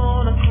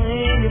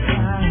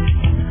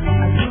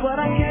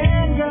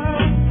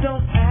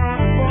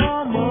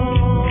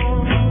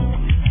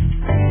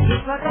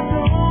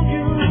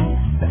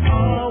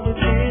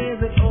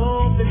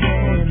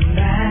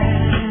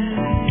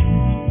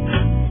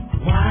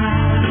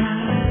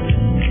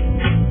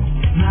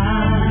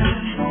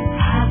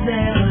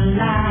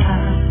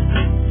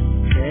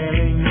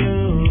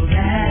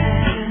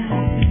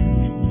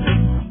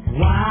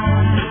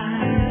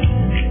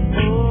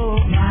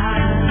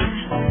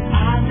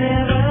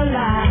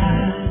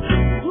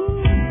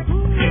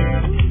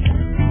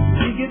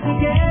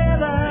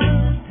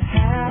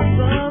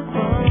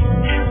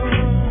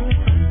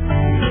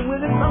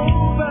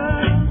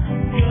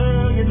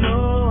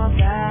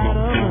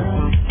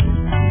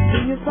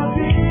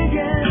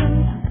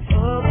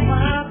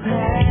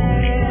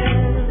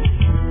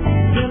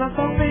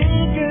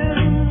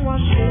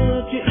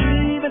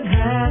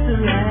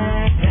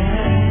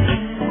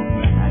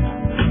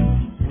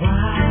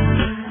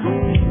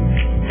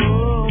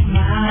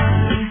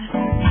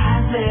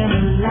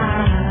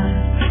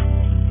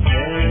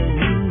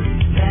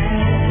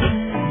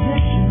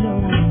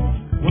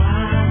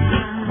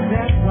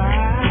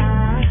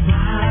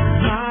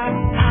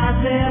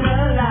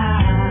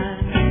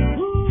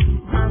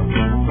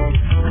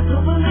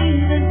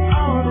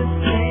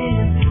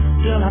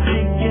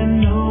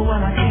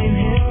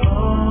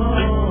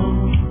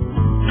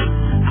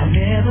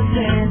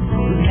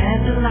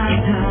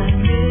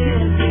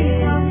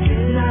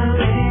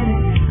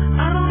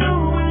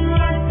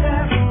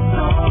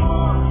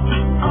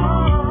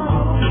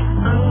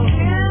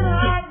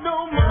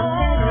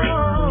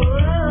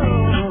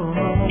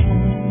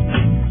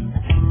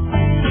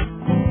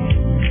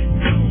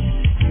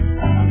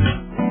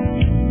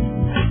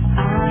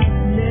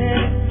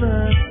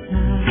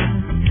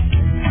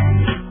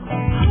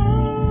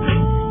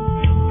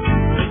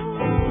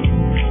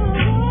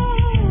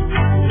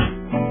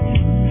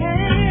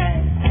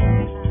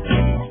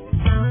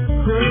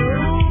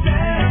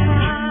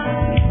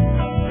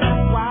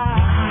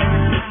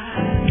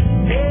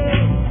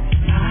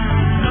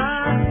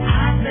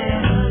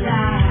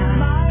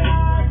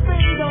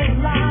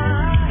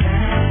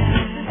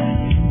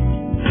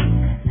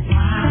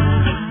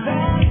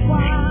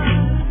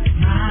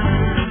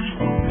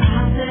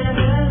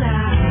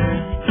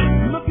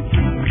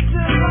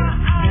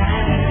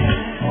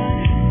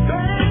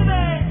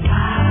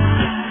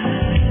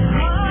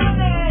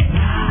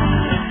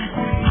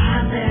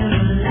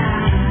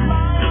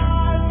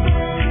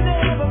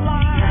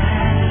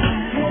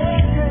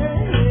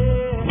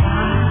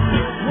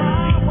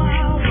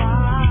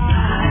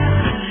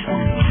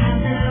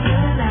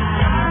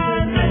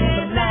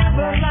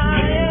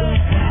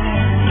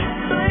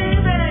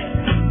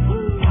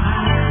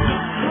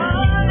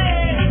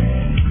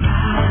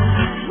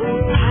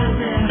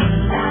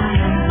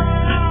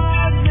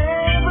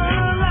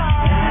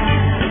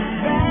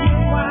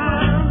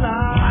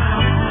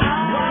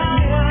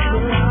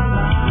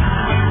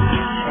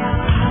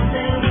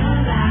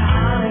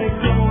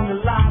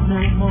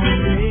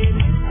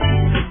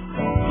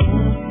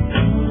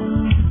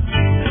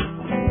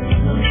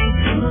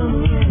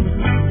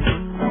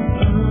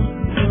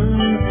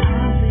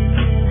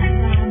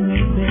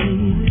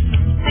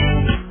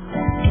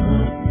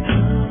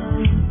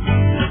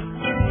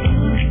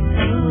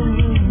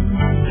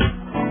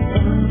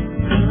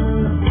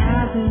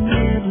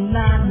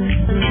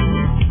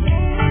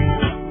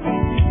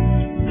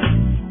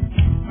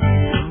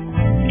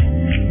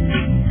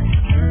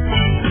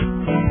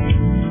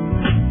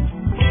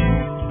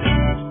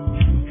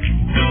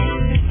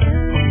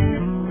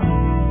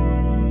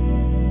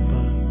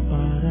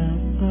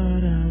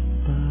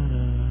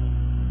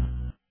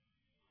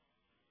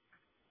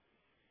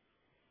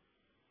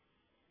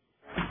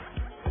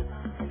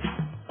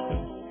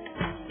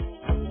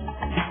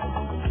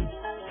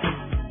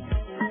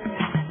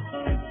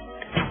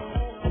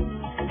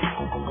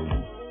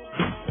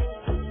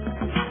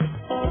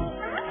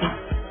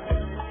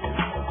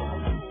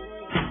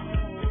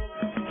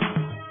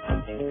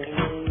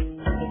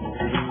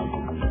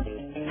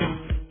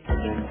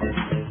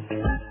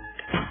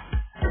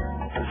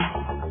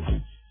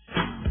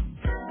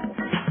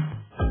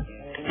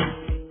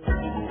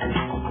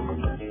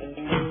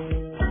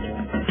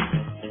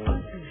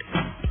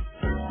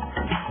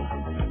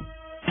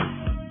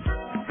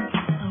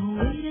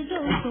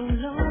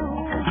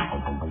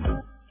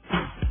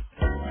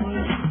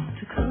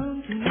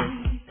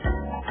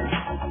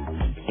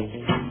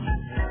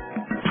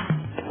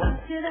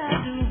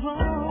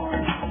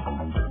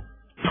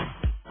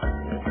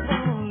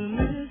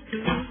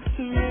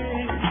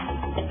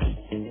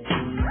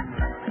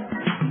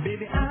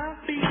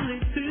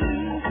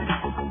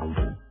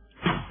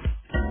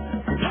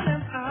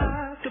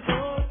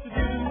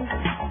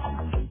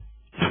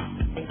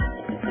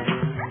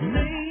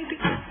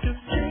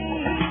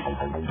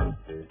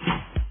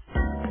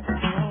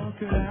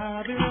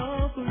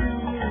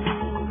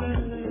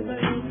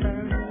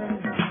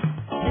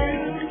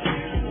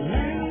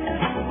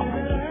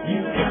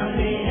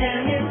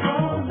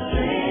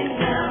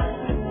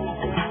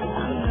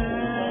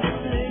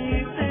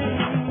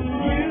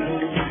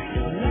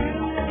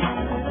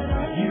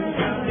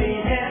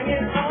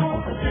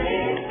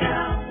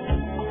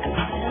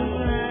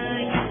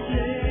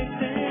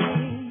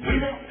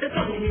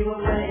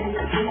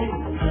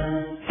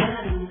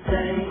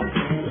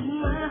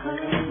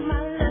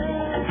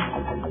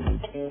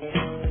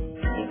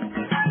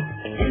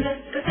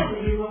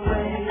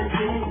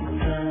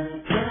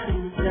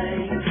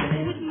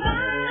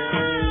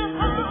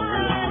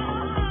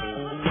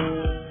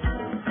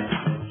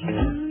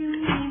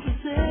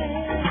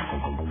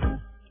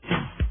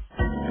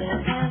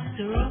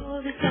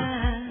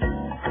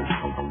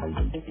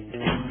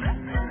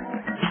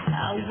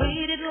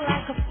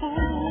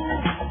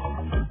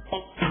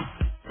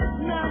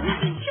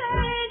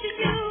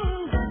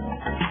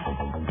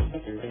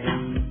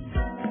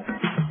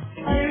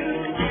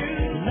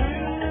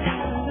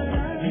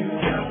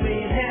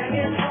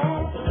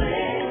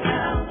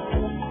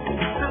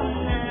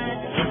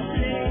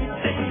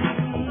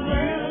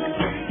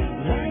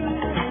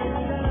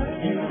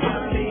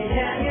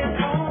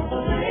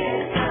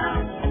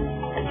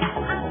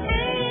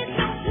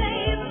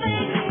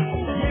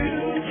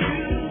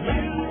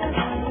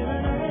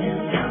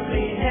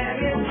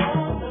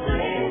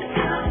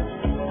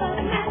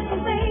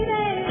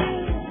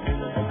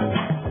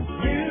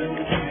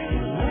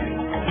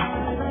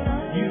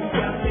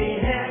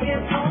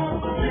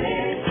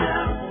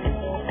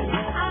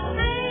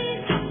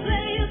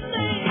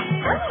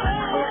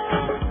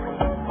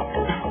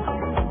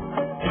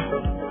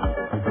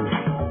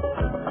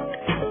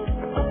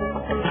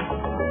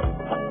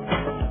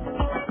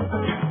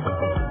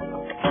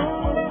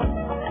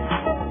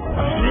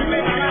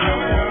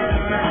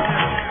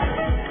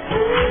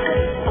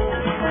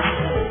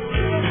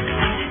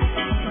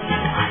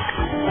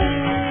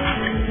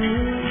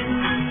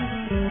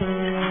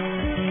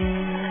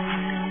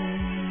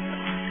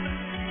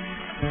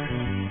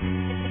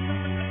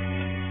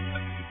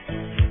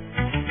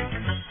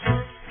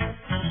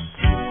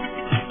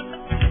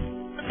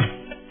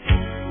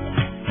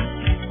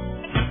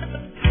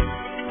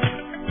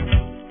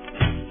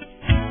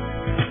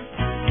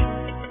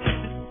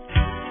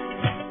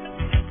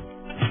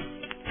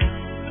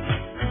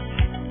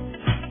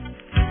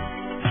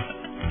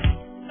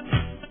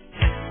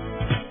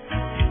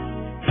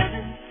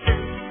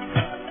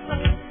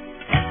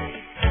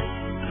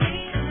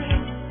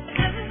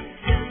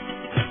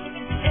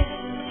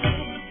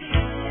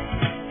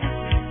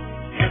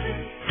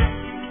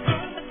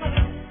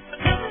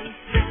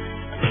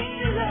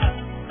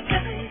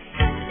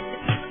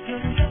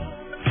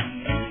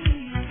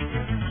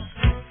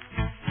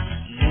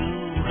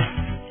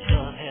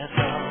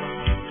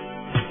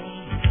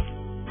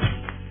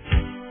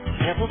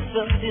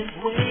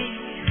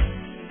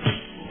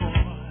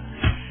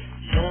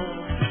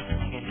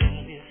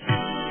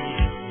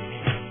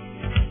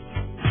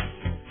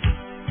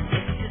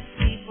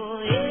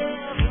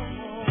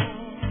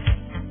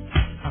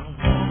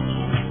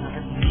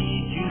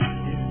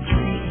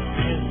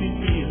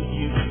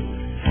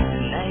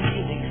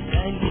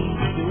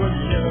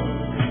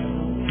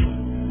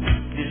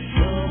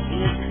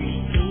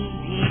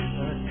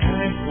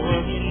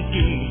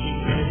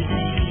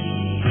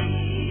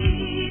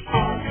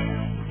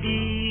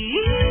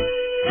Be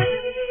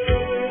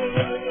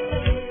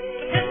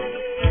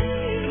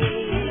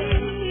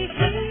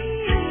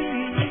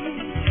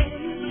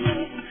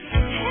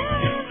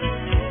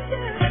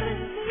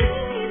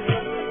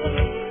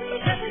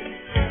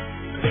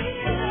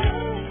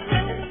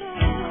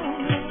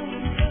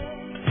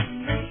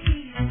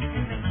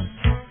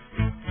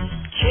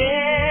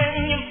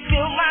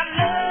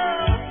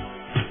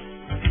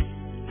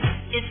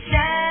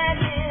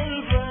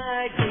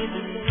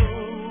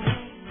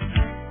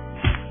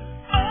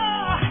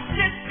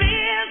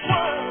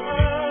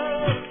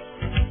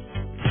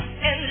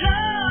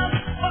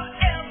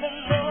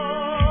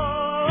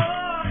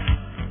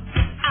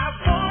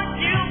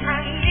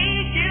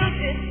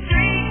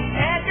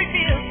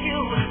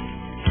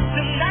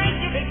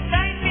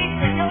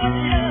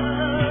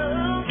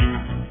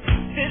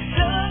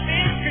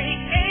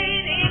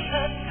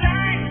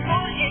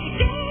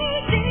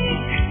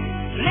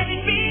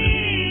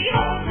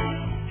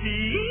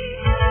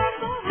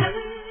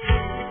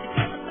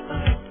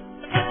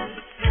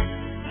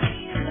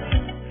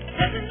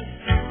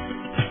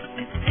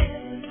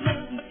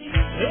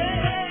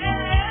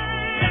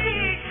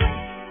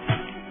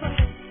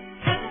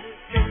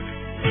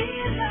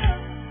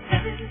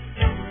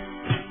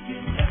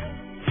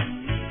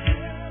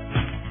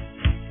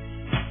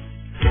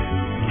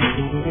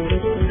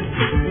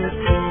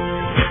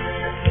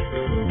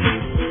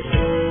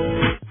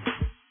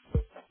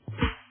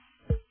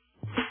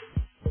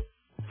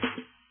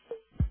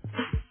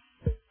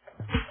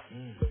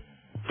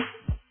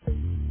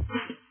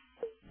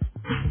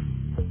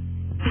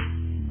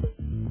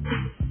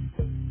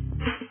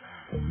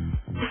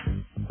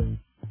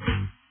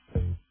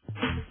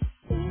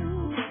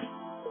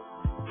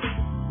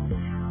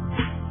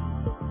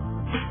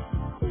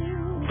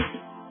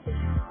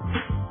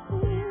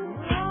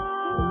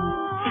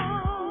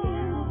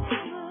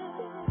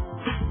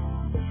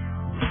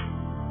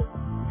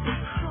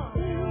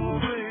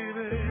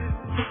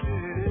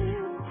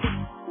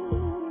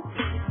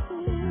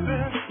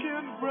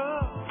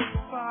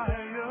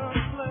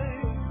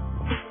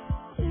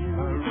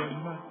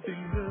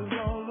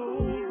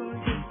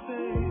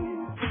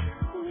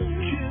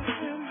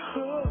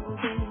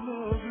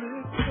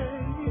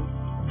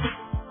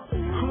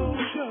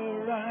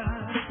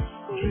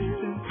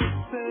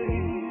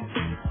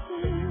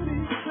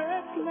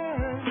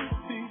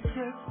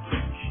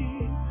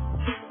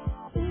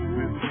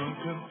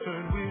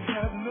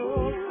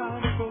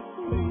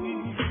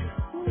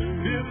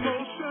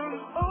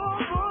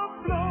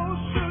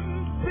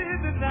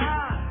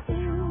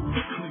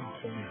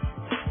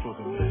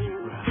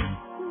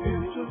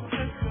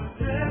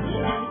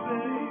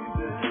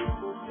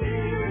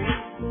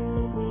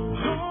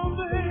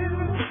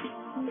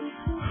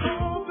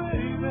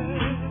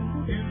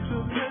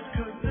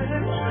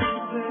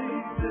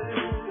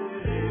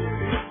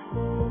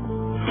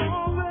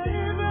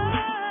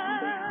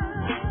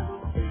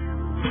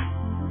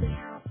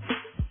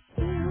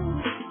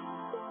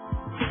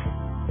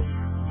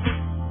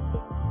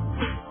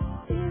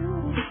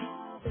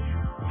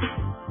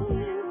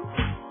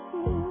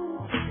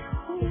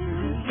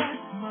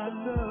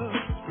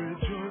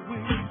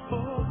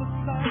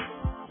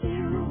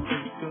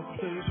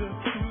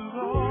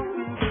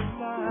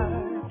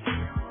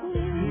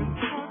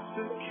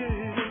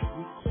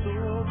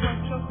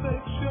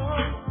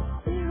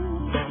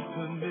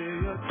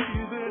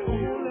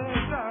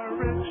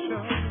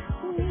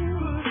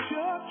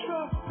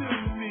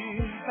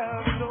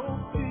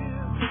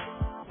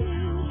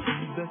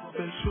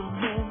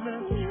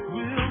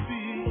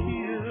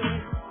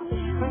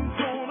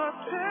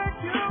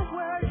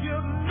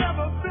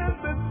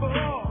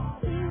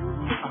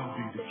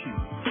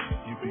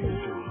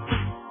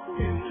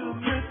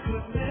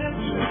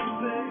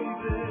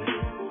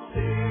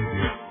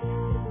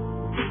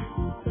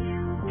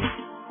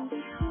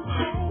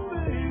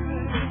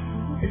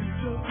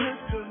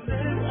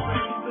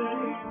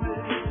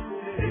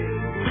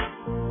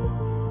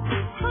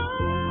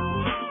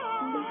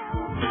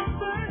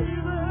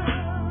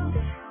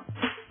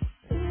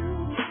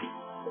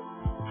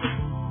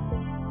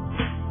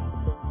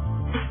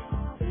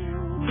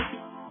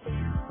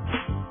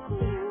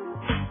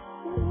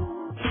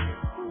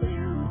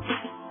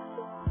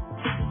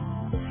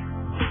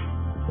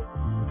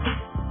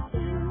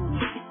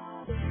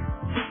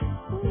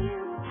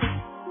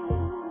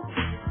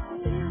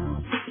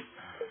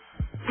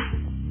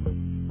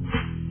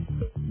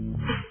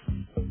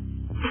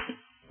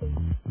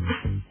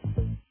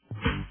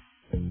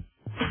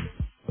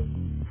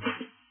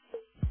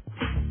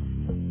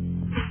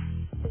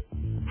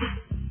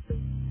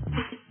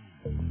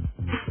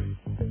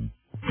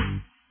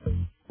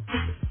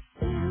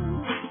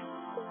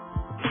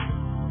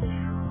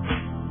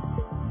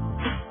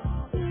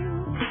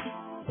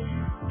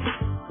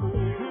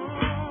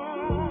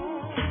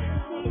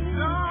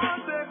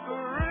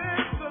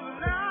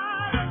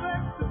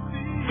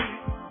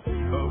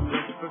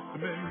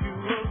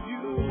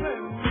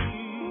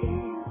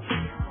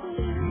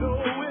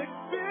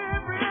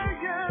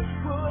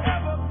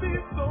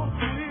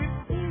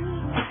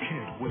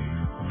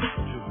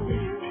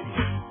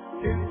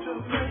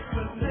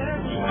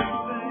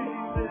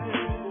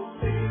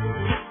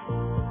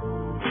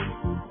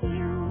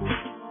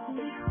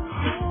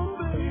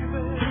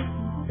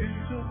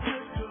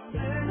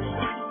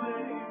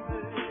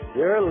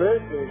You're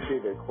listening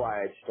to The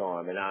Quiet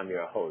Storm, and I'm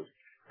your host,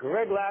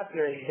 Greg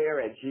Lassiter, here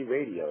at G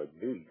Radio,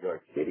 New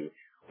York City,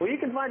 where you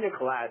can find your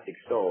classic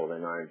soul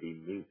and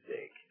R&B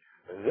music,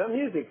 the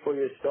music for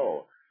your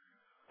soul.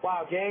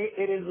 Wow, gang,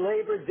 it is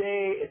Labor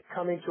Day. It's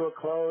coming to a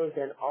close,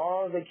 and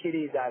all the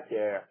kiddies out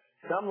there,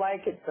 some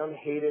like it, some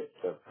hate it,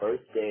 the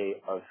first day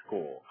of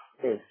school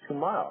is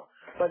tomorrow.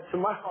 But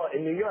tomorrow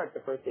in New York,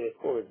 the first day of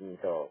school isn't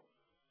until,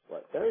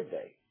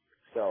 Thursday.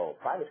 So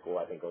private school,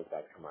 I think, goes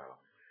back tomorrow.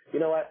 You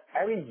know what?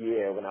 Every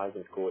year when I was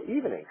in school,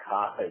 even in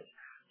college,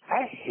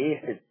 I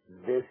hated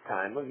this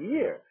time of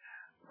year.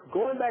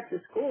 Going back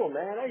to school,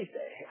 man,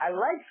 I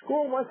liked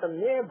school once I'm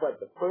there, but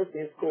the first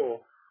day of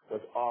school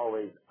was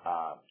always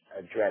I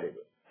dreaded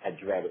it. I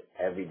dreaded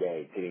every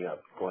day getting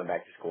up, going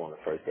back to school on the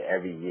first day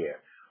every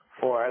year.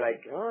 For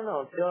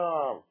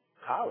until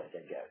college,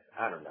 I guess.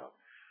 I don't know.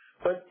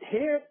 But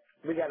here,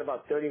 we got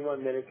about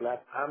 31 minutes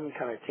left. I'm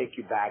going to take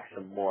you back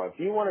some more. If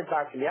you want to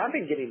talk to me,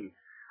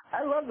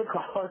 I love the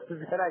calls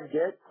that I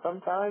get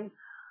sometimes,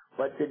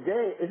 but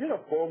today, is it a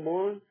full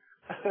moon?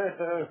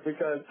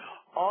 Because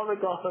all the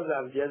calls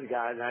I've just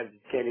gotten, I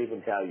just can't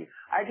even tell you.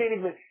 I can't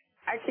even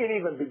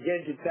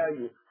begin to tell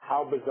you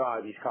how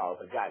bizarre these calls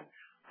have gotten.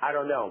 I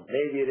don't know.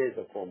 Maybe it is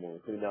a full moon.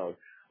 Who knows?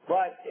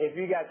 But if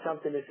you got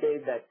something to say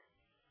that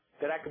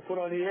I can put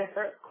on the air,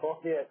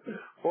 call me at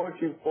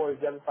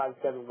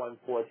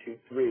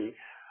 424-757-1423.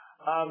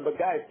 But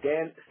guys,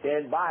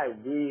 stand by.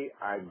 We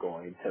are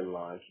going to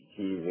launch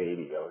G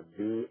Radio,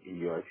 New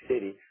York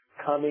City,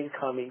 coming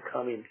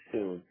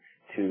soon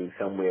to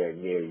somewhere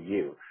near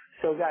you.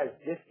 So guys,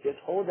 just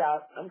hold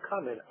out. I'm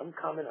coming.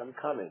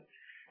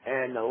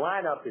 And the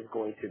lineup is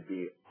going to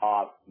be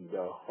off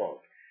the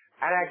hook.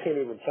 And I can't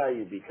even tell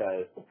you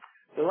because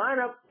the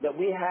lineup that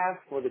we have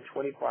for the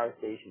 24-hour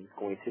station is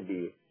going to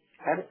be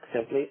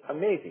simply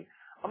amazing.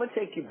 I'm going to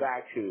take you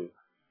back to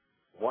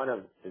one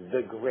of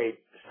the great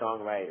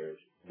songwriters,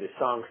 the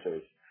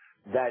songsters,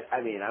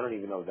 I don't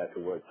even know if that's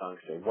the word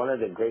songster, one of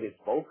the greatest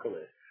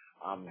vocalists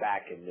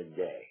back in the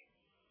day.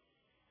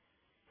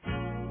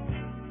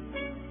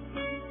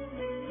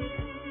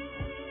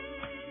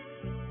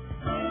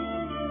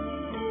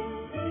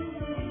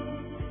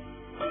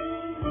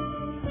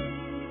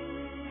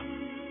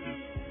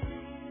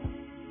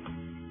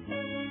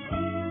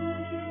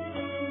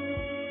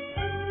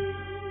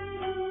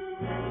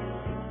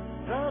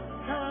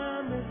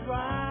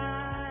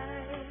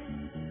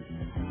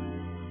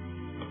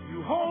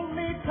 Hold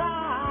me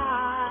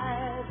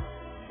tight,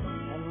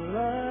 and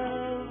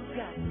love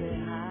got me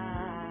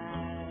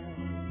high.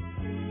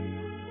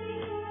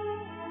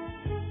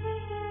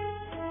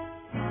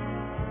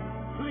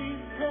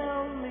 Please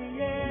tell me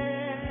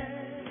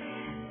yes,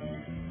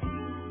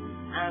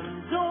 and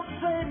don't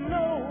say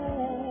no,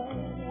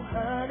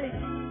 honey,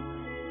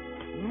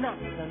 not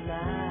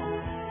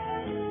tonight.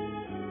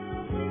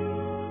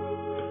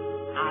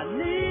 I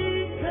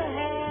need to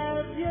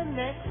have you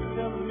next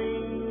to me.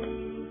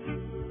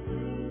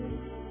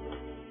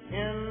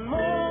 In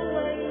more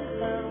ways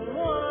than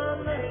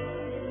one,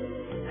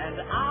 and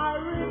I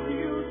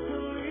refuse to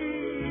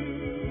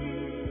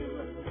leave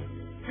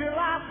till I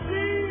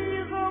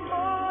see the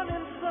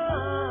morning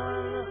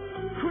sun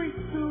creep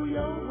through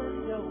your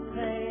window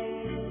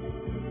pane.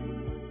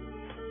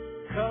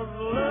 'Cause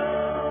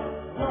love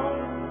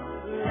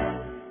won't let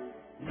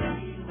me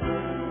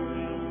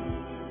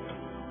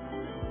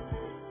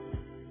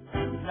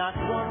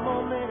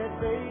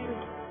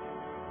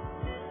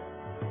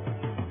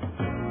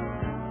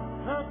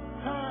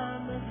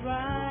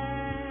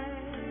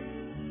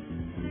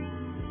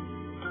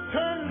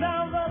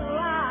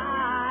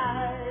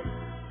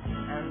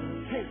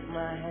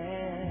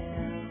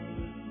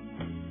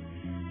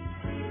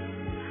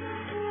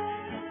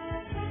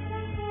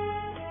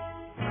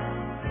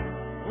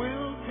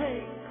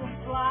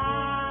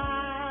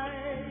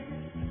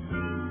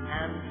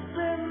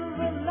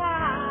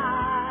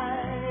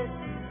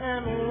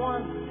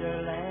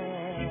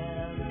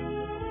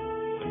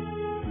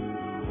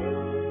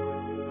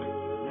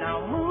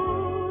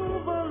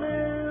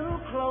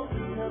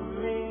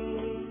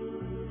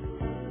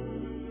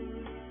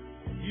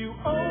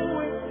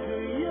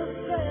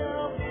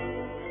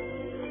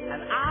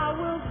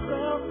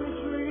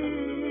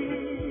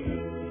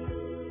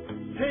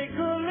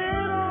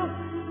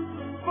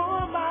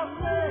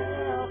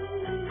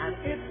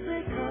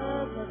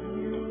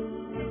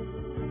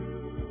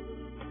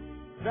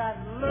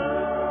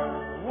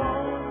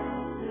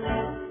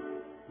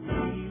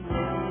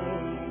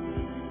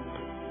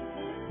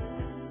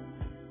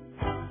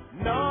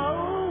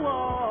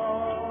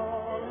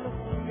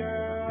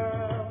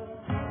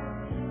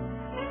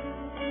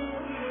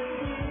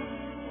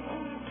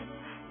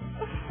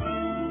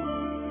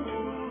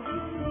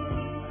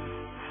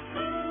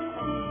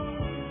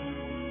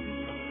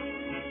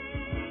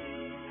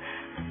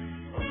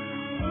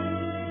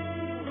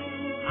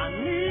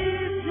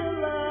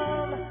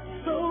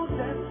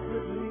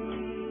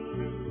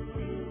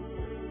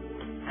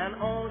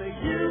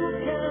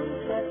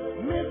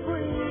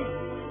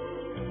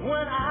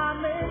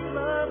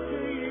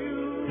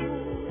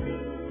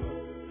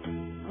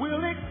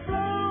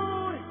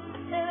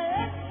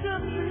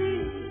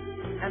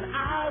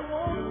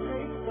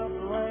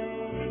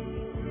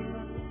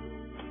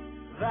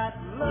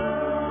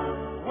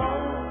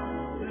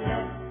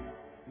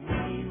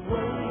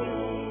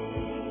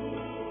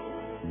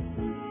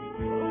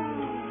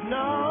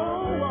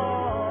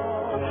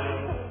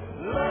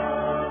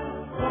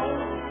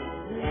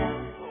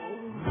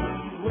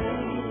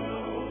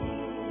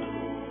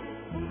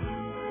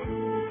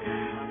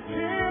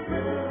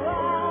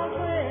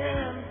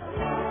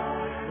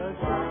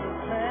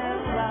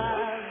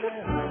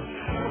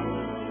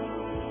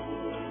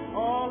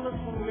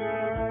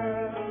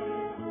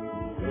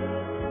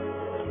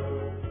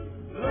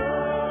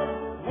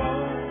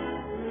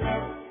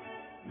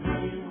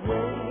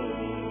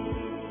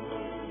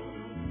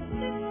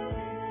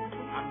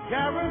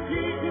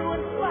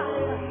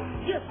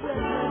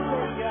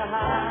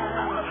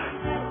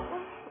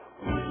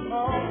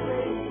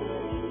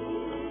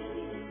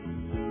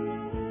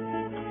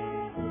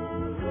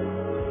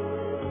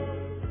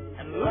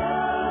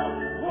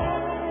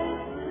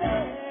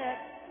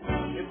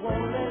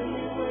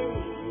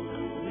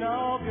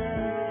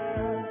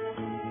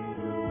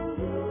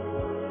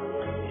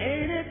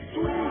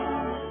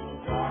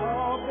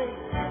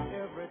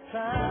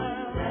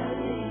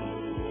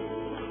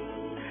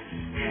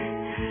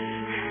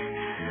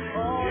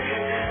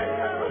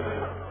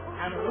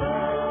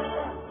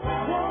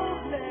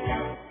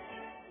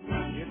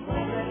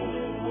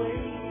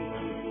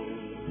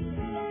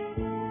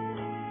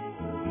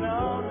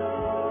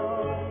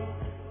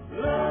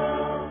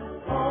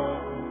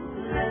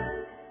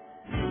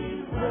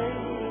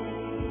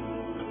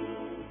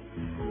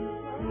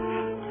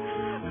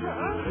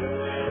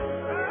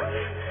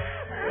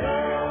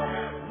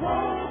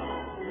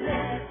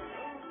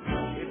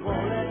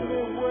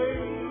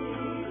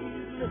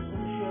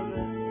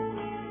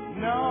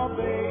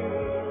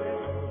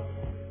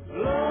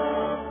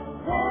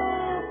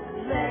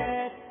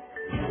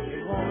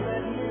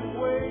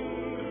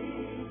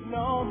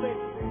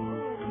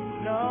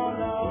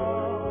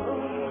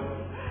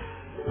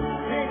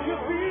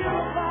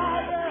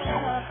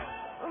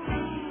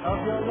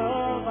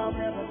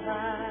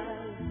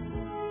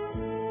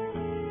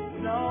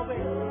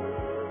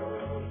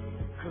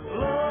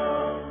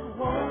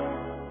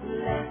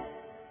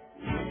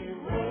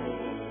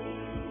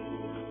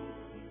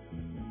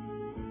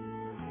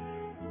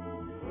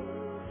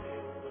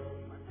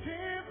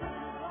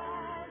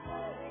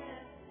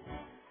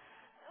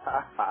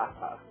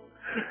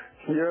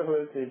You're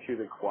listening to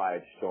The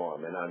Quiet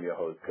Storm, and I'm your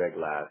host, Greg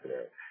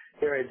Lassiter,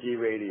 here at G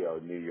Radio,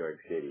 New York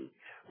City,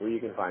 where you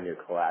can find your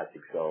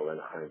classic soul and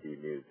R&B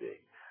music,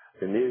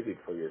 the music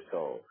for your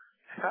soul.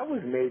 That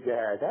was Major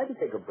Harris. I had to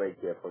take a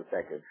break there for a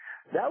second.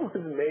 That was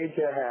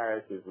Major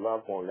Harris's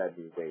Love Won't Let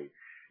Me Wait.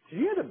 Did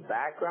you hear the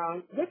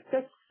background?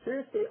 That's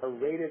seriously a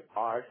rated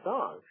R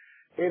song.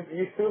 If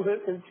you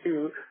listen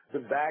to the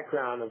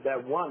background of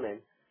that woman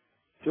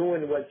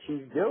doing what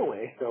she's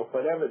doing, or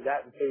whatever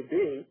that may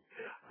be,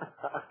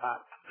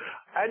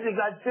 I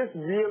just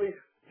really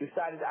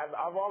decided,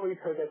 I've always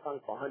heard that song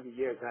for 100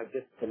 years, and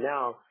for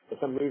now, for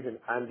some reason,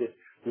 I'm just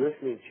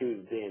listening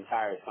to the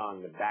entire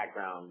song, the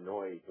background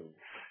noise and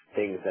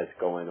things that's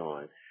going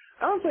on.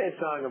 I'm going to play a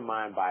song of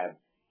mine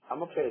I'm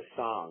going to play a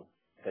song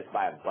that's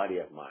by a buddy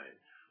of mine,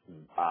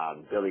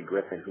 Billy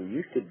Griffin, who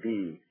used to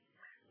be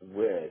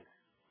with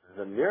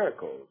The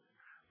Miracles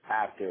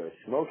after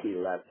Smokey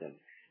left him.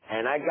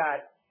 And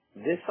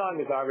this song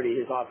is already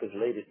off his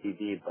latest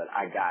CD, but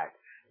I got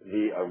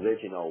the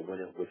original when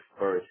it was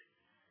first,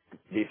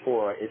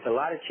 before. It's a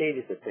lot of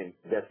changes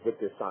that's with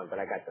this song, but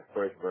I got the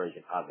first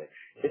version of it.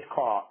 It's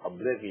called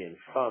Oblivion,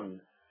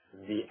 from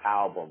the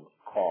album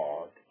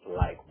called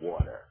Like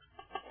Water.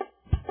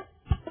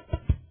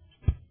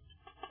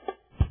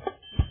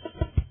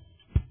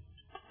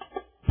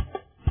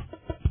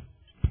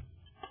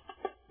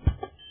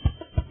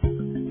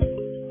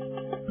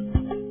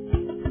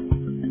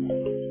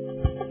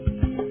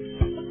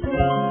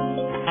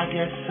 I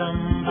guess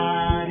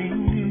somebody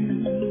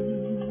new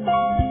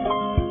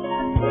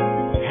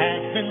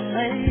has been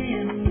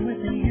laying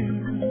with you.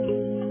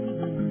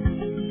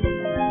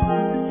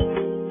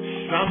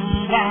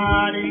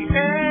 Somebody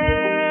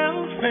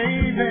else,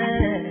 baby,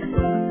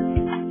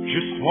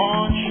 just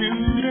want you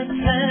to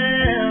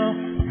tell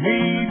me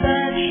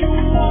that you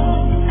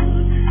want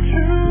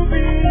to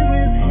be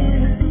with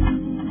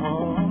him.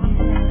 Oh,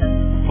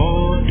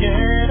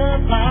 forget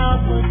about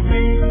what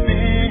we've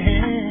been.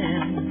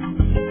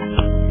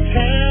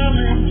 Tell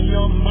him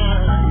your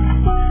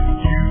mind.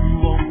 You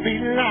won't be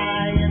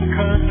lying,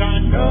 'cause I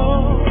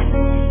know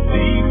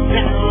deep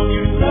down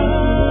you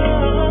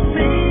love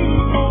me.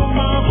 Oh,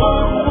 my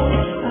heart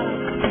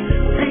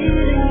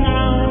beating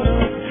out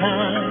of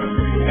time,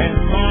 and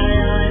my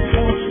eyes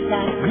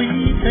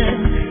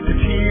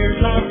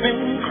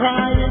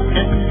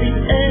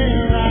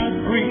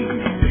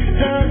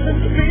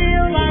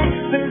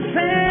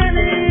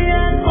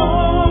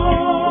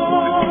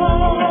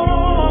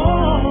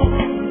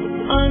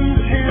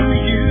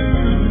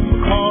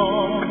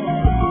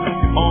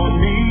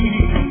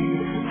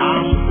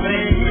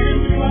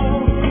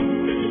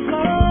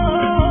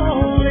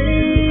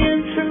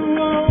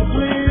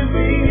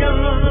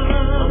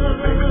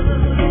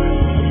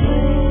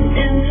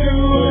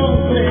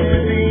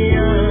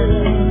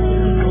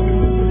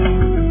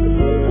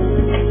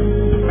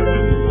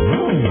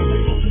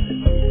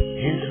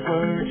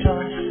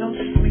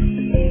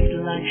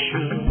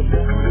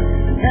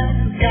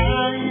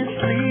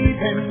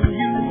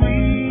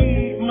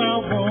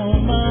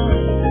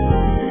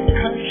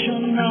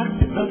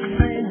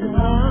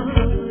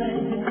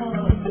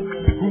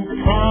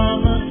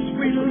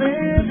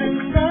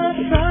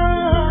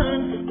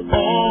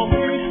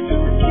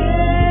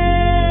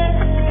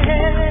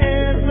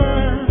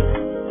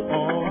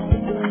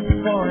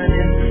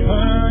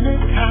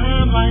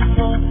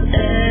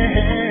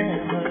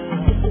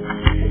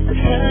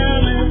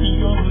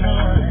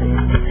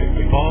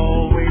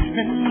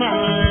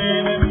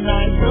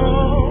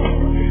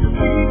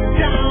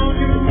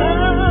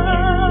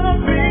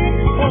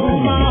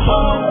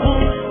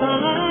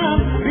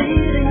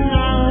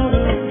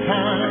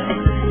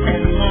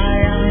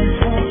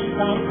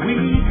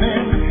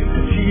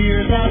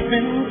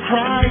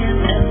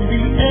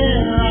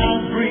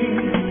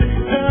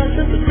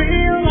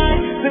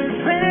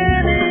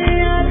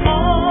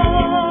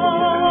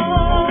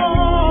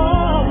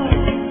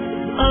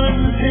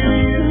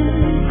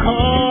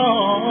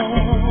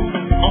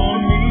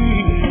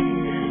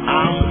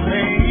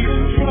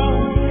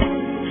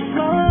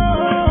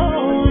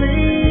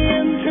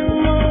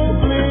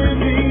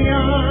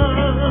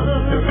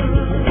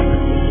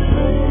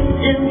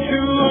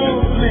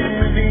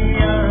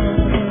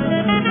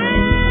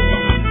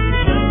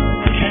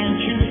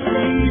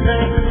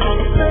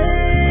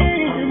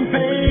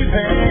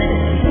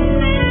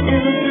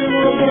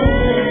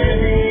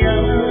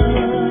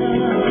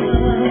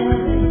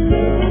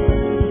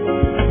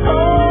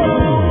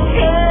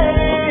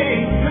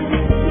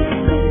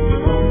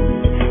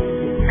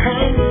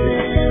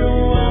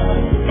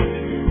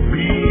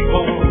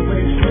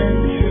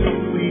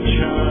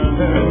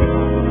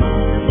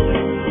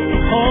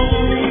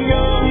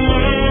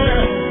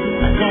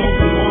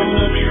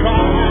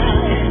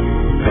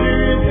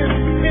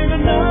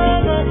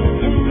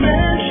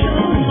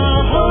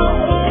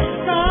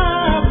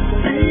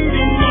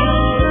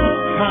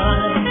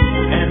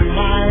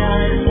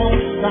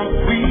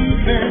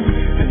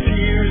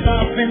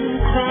in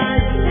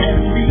Christ,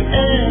 and the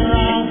air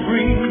I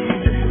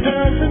breathe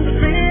doesn't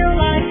feel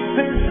like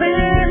there's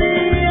any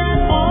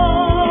at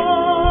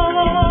all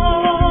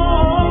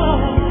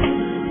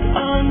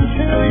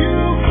until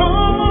you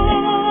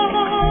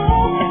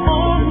call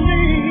on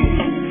me.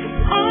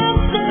 I'm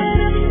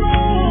fading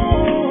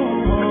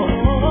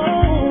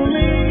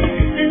slowly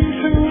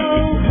into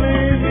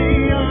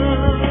oblivion,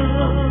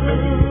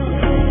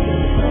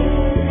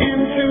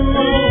 into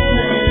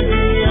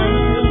oblivion.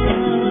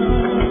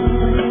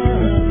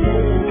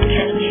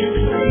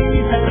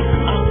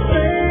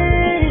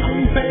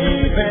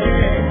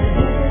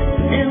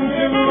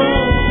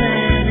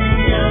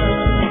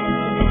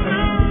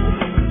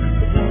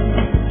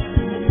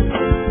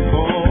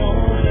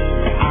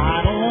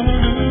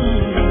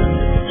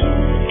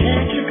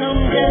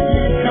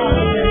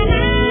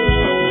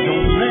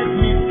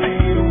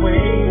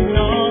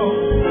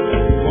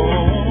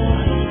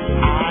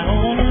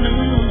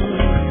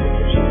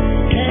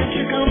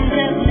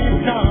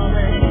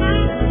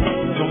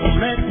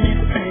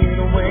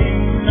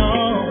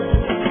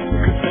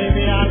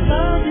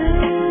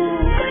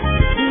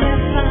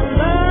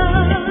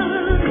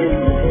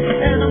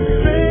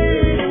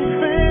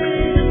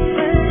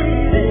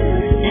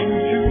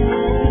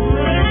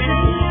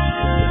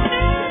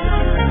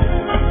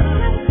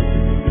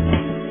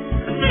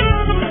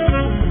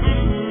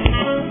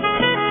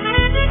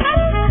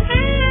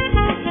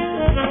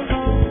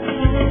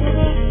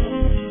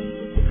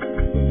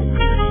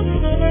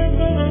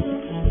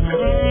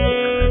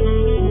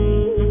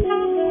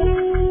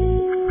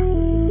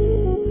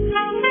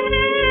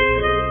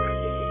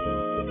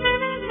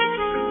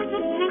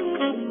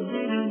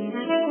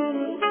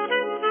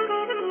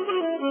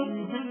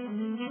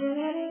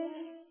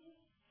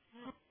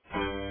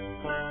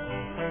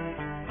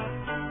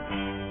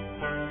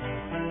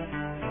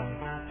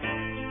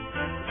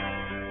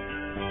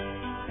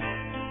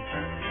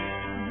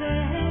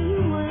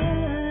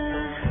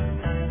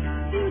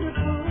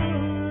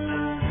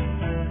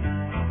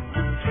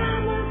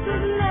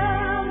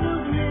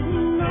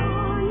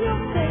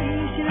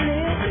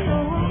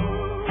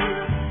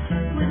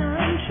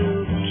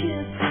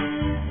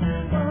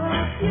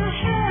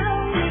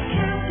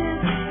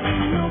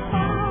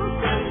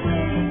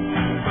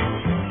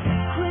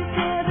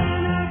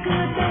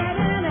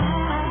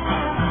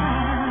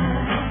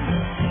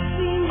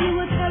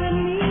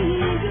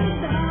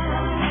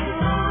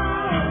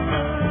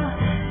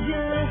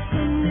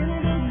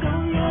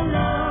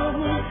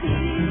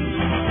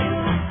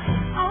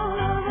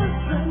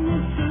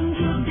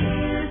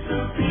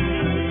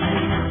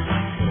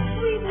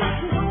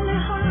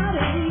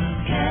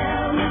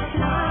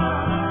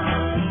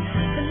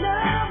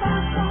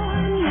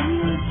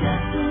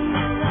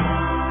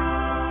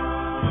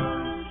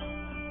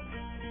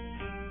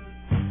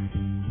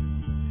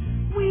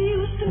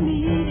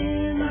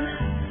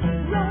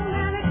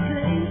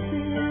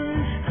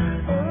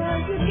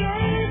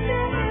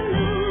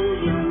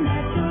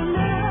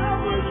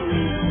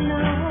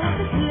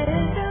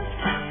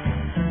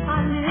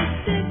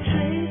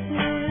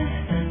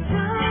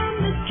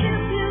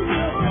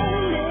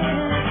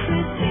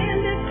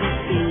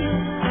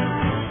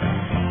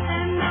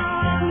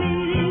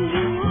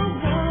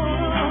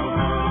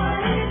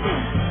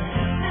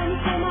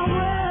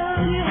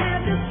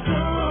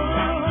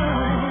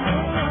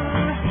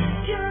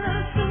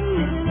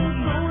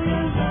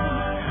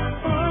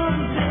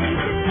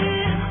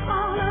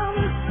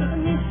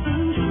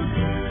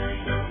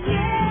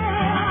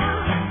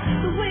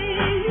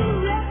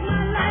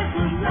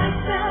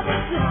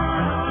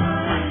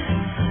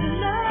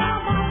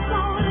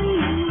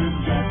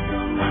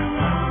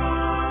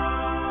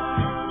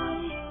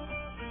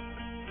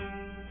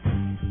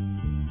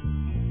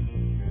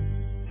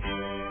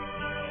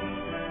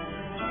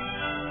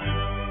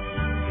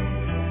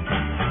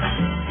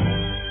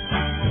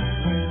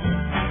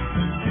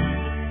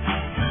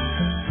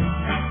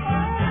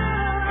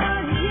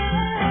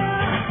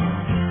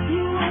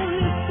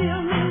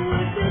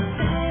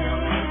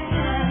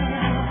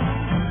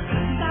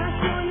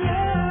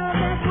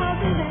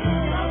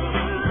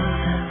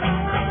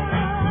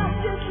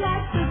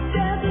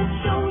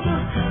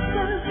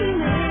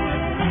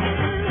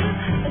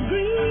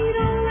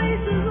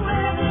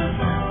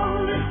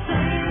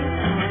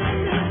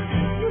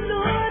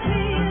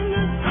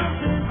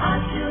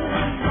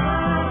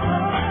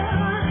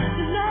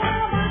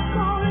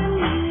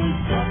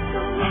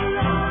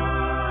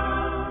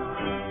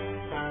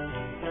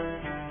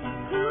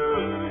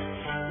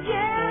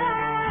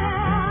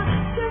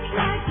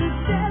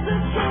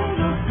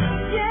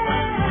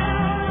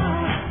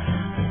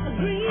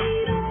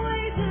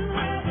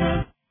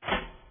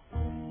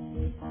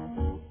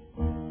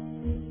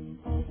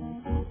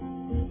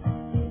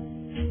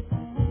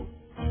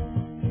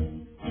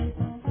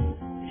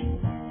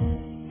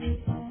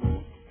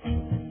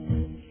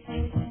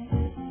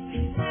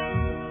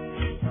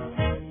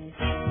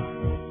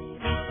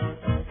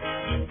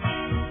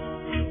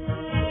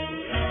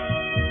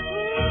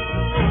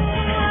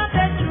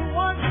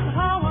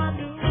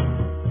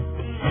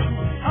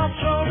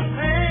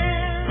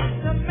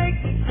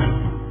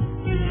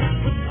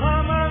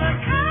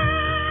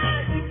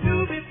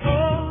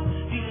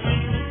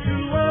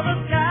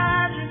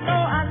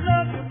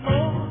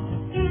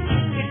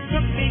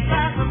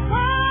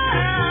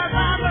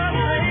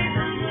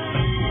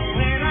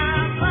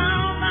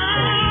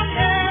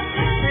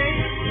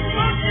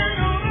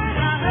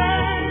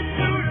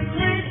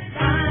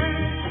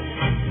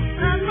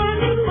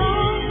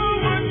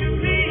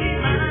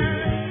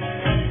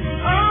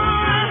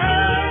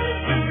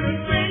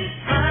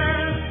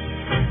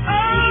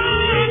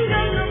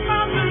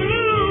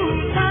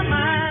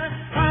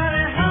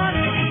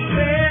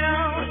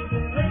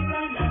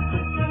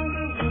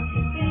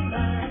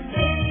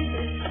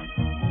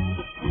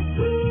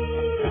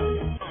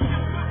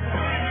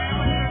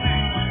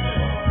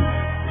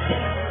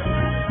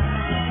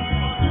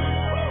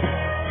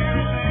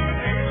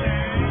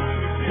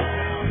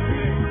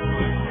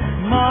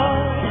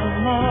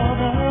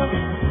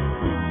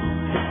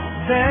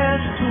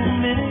 There's too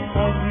many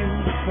of you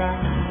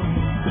crying.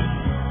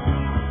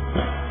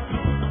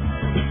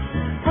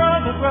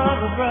 Brother,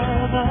 brother,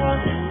 brother,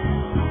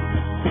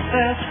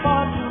 there's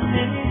far too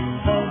many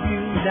of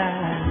you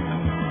dying.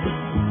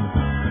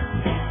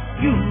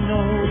 You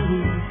know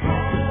we've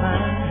got to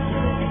find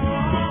a way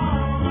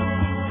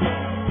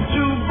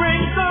to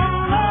bring some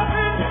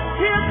loving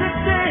here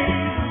today.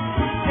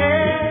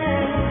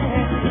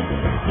 Hey,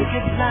 take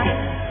it light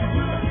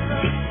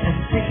and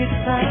take it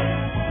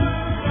fast.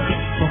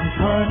 Don't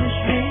punish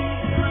me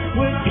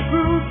with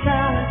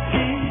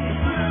brutality.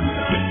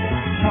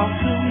 Talk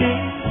to me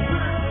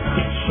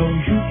so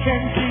you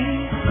can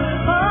see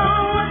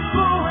what's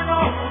going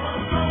on.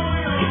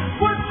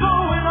 What's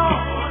going on?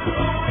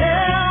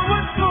 Yeah,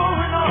 what's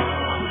going on?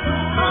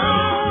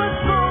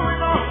 What's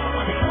going on?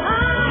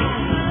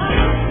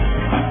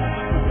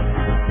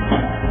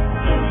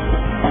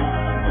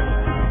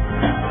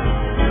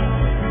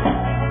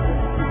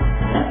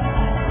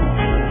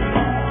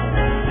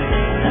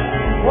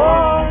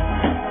 War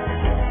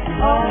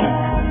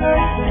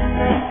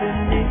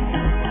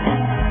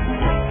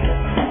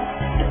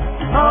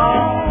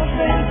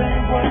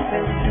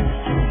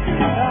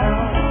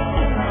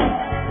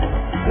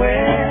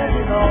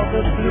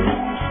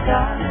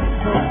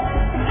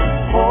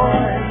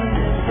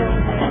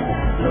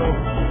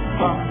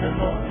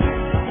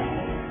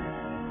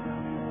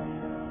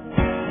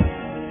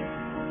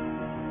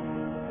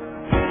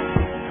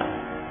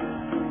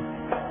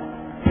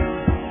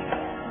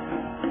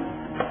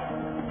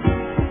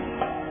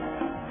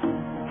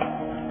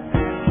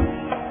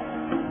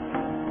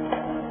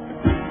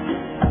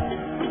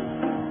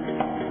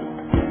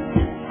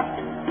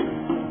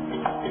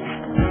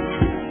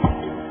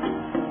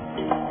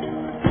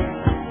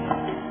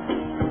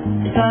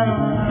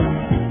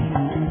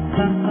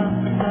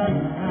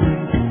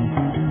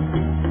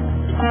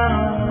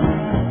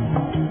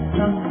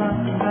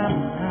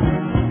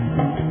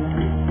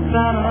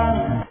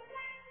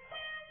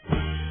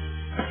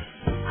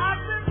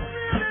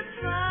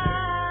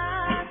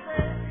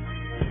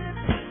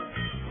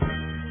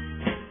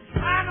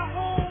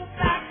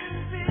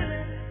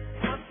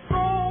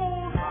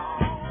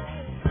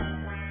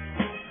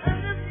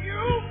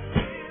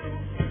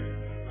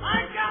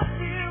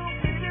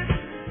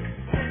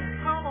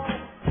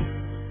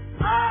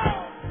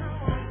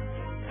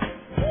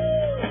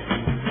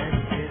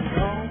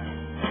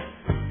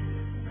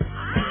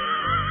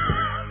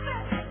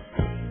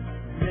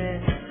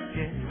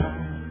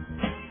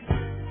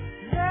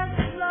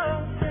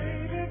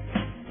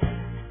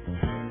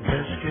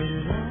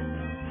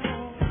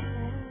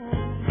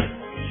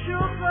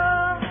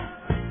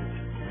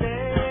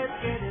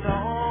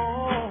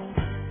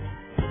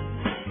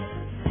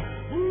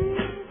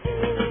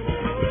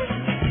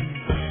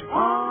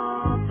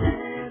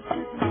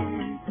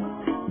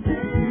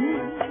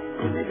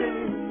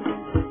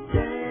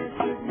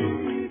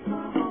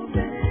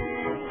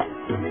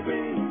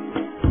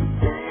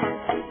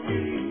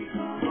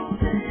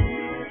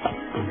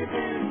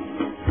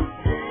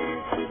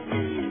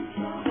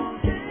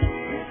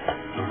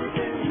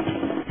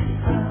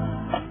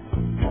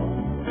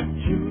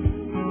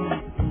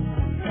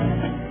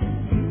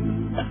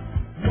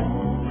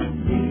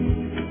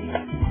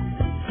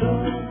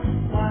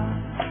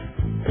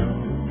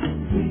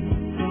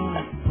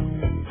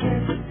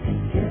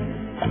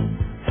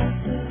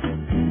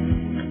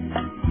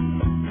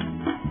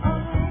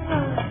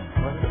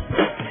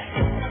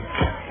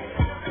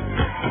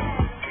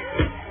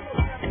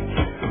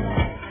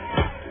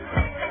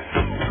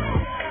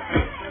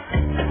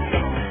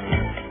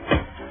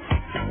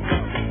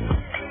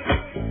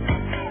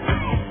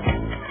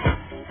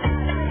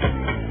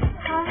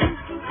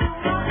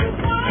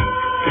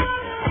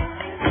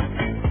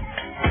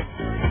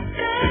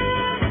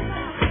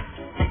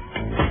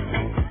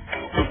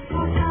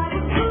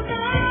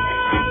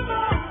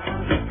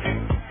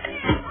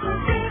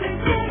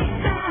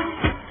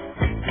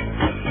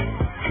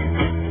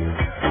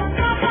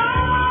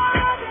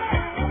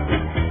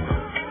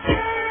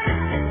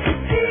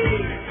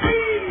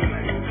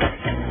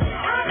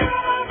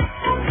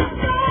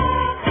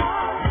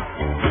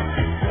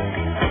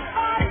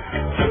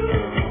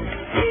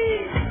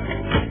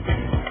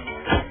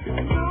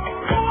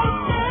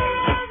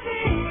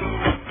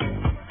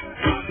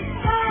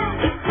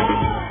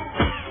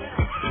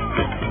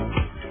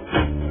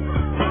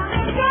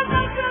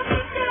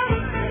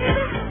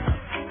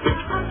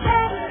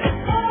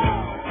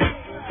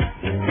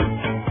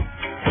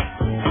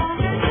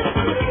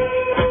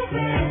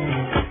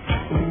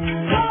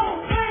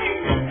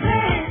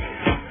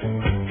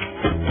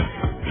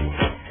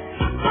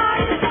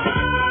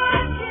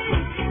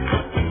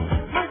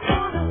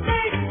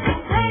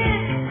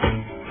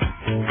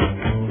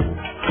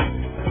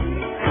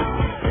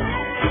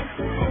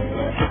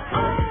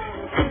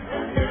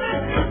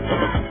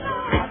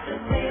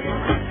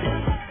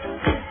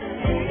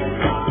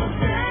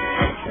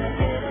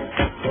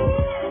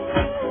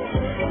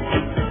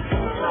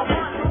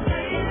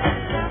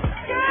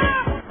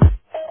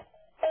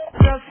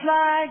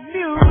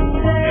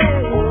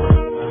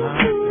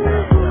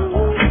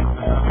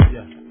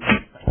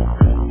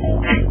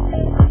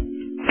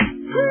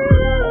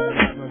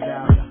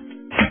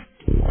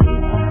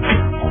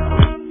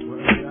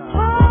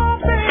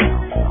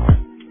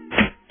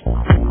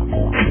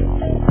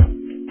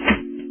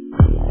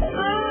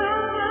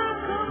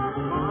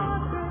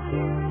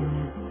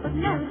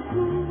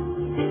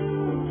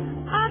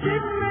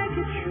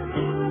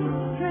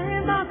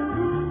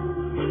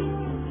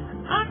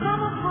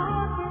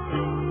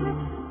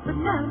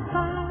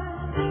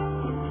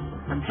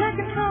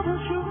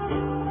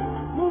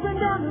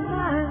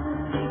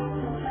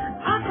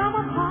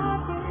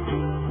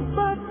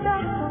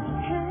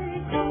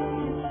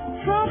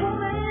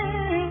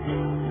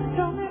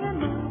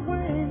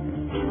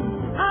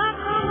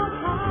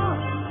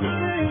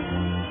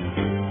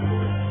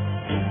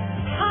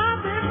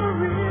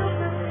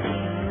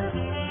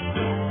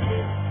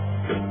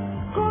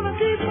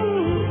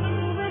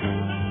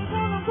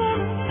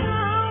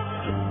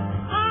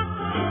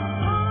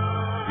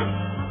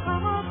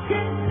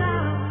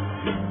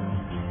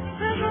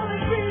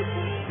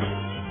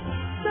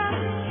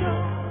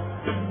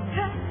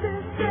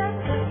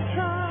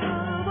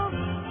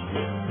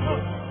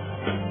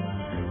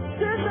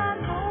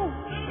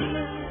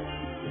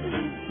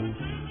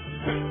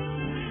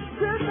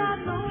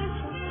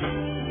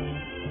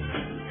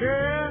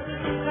Girl,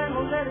 I'm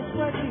gonna let it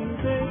sweat you,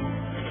 babe.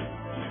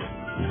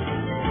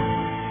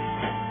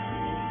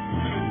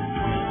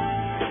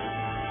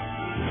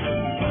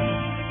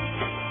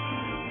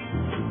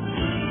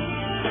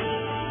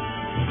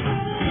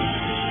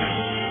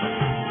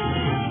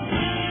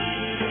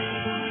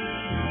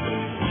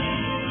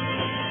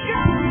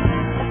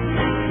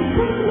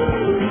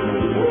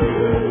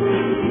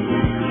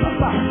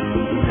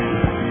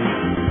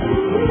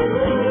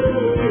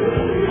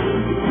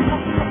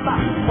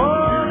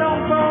 Oh,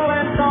 don't go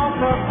and talk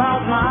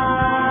about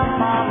my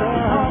father,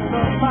 talk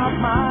about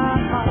my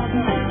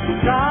father.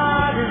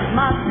 God is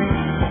my friend,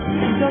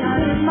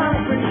 God is my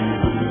friend.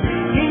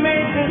 He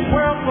made this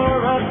world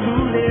for us to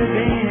live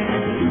in.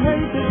 He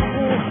made this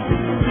world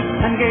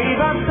and gave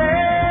us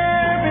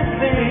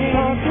everything.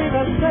 God gave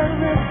us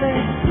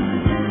everything.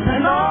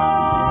 And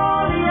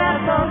all He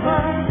asks of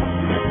us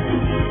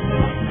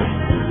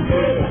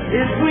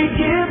is we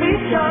give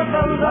each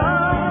other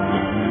love.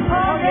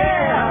 Oh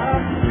yeah.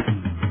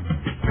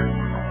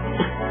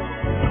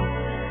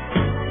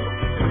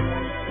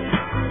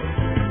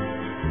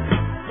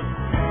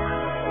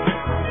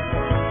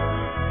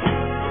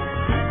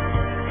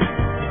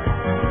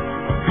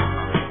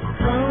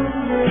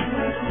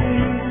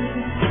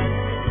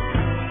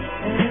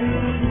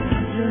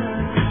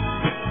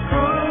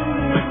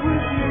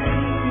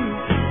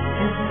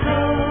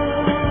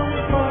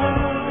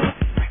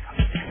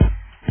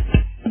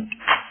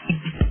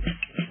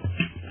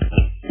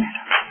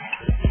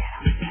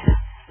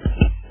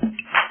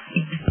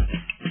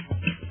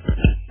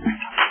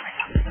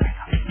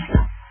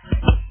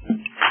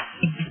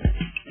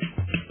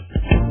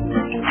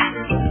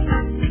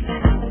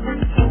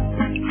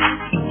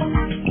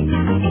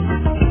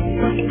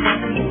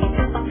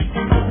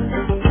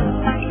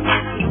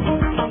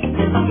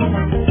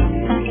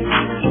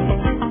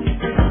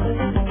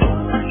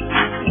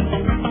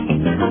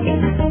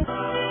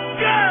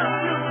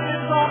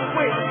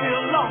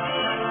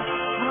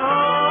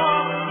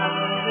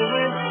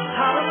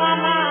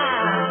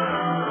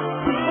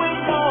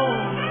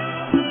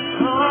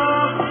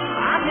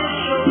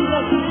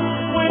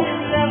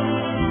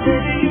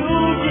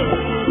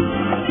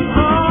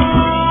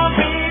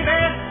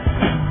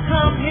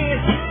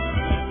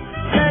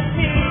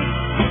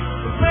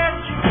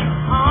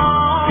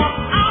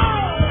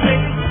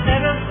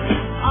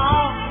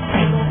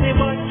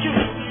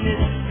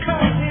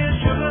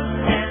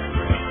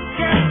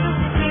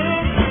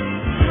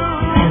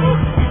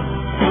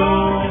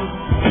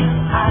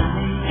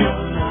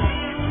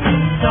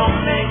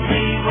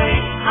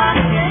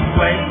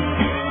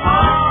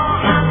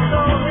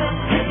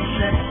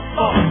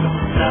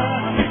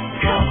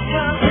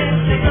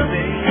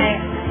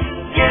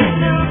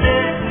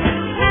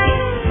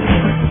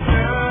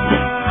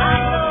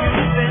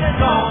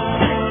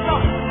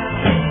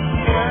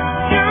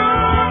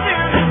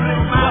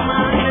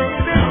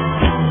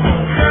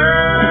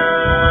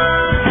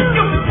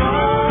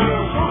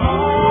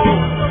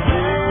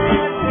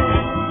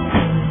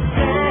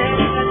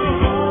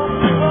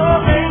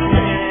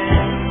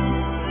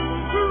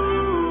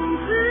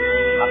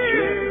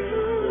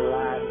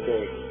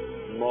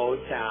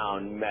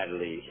 Motown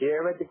medley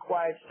here at the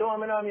Quiet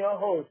Storm, and I'm your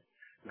host,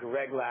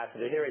 Greg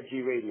Lassiter, here at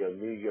G Radio,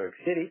 New York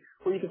City,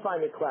 where you can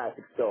find the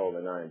classic soul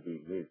and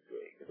R&B music,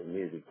 the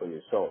music for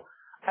your soul.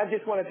 I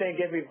just want to thank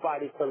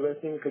everybody for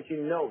listening, because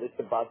you know it's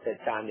about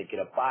that time to get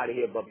up out of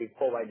here. But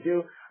before I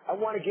do, I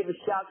want to give a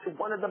shout to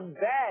one of the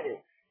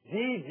baddest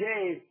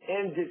DJs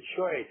in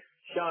Detroit,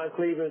 Sean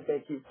Cleveland.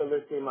 Thank you for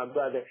listening, my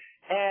brother.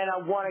 And I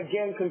want to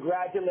again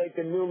congratulate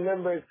the new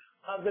members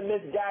of the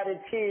Misguided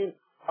Team,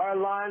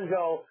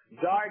 Orlando,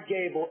 Dark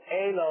Gable,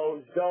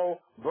 Alo, Zoe,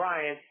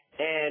 Brian,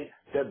 and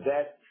the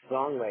best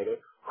songwriter,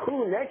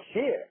 who next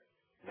year,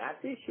 not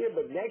this year,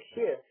 but next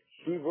year,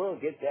 she will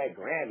get that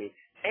Grammy,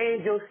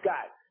 Angel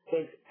Scott.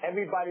 Thanks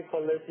everybody for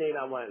listening.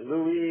 I want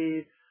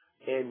Louise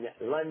in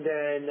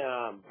London,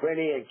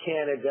 Brenny in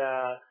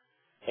Canada,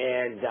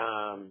 and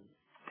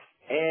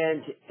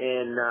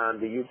in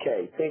the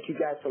UK. Thank you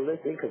guys for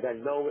listening, because I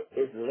know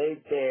it's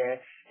late there,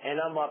 and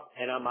I'm up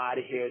and I'm out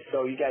of here.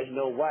 So you guys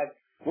know what?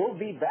 We'll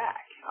be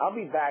back. I'll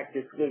be back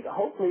this week.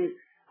 Hopefully,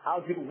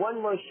 I'll do one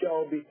more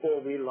show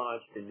before we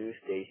launch the new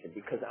station,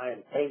 because I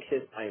am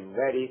anxious. I am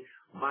ready.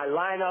 My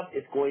lineup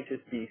is going to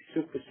be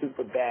super,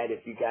 super bad.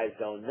 If you guys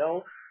don't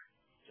know,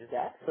 just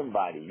ask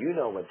somebody. You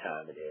know what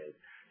time it is.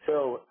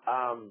 So,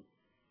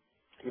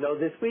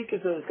 this week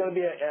is going to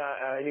be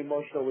an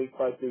emotional week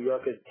for us New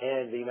Yorkers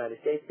and the United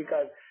States,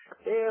 because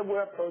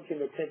we're approaching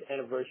the 10th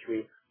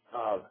anniversary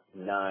of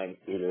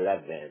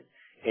 9/11.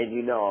 And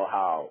you know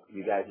how,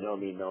 you guys know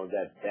me, know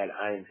that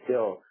I am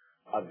still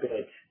a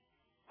bit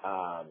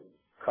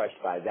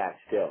crushed by that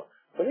still.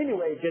 But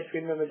anyway, just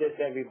remember this,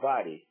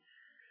 everybody.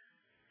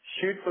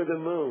 Shoot for the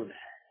moon.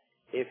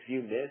 If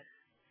you miss,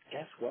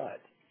 guess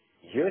what?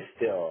 You're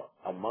still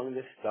among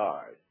the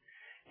stars.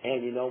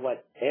 And you know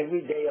what?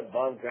 Every day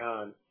above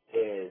ground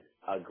is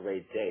a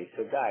great day.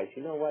 So guys,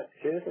 you know what?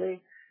 Seriously,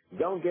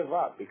 don't give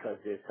up, because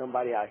there's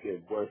somebody out here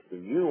worse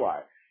than you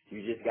are.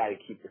 You just got to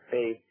keep the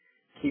faith,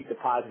 keep the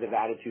positive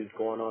attitudes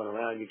going on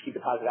around you, keep the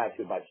positive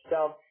attitude about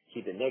yourself,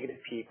 keep the negative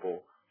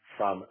people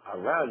from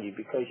around you,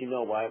 because you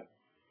know what?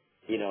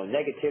 You know,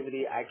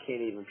 negativity, I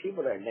can't even,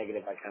 people that are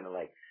negative, I kind of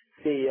like,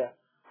 see ya,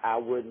 I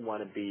wouldn't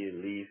want to be you,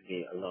 leave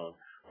me alone.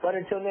 But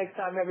until next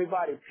time,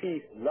 everybody,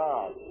 peace,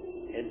 love,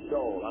 and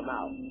soul. I'm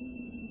out.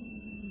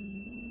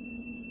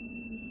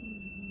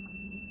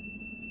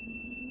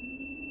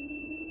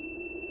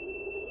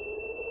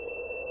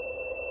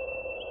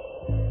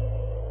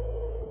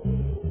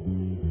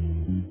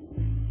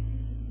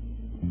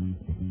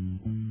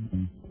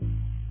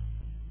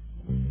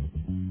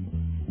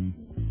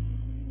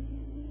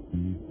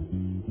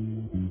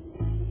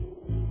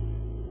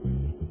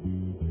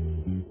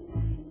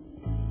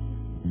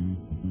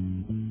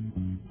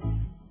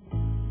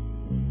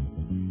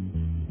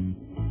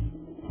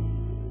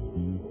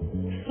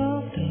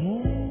 Soft and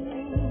warm,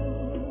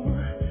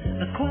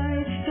 a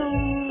quiet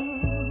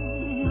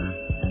storm,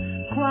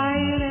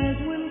 quiet as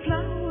when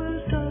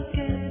flowers talk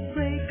at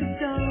break of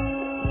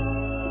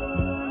dawn,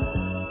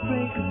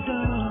 break of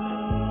dawn.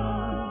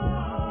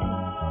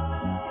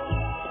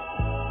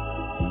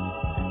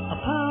 A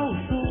power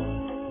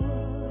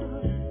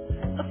source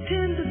of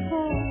tender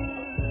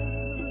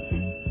force,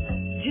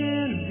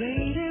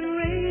 generating,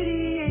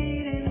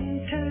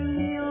 radiating, turn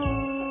me on,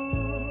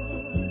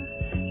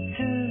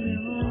 turn me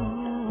on.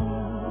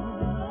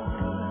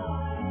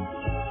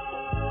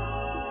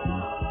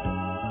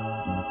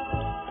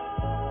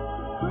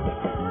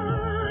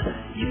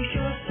 You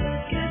sure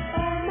get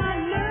all my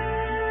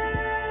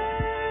love,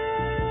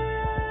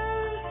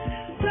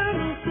 run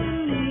up in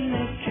the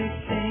electric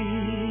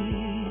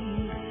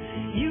thing.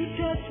 You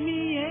touch me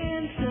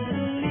and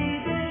suddenly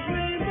there's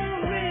rainbow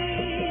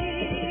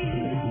rain.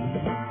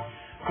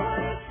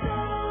 Quiet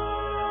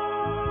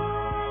storm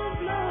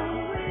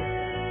blowing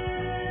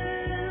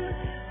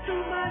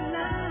through my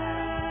life.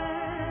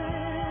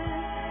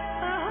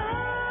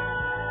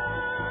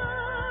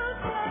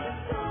 Quiet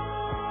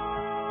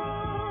storm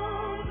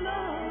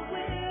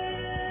blowing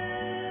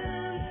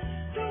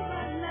through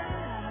my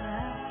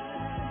life.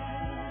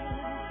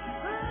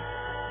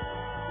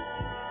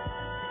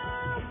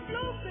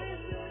 Slow,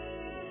 baby.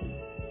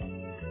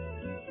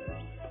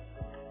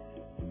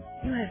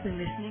 You have been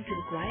listening to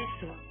The Quiet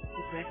Storm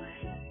with Greg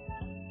Lassiter.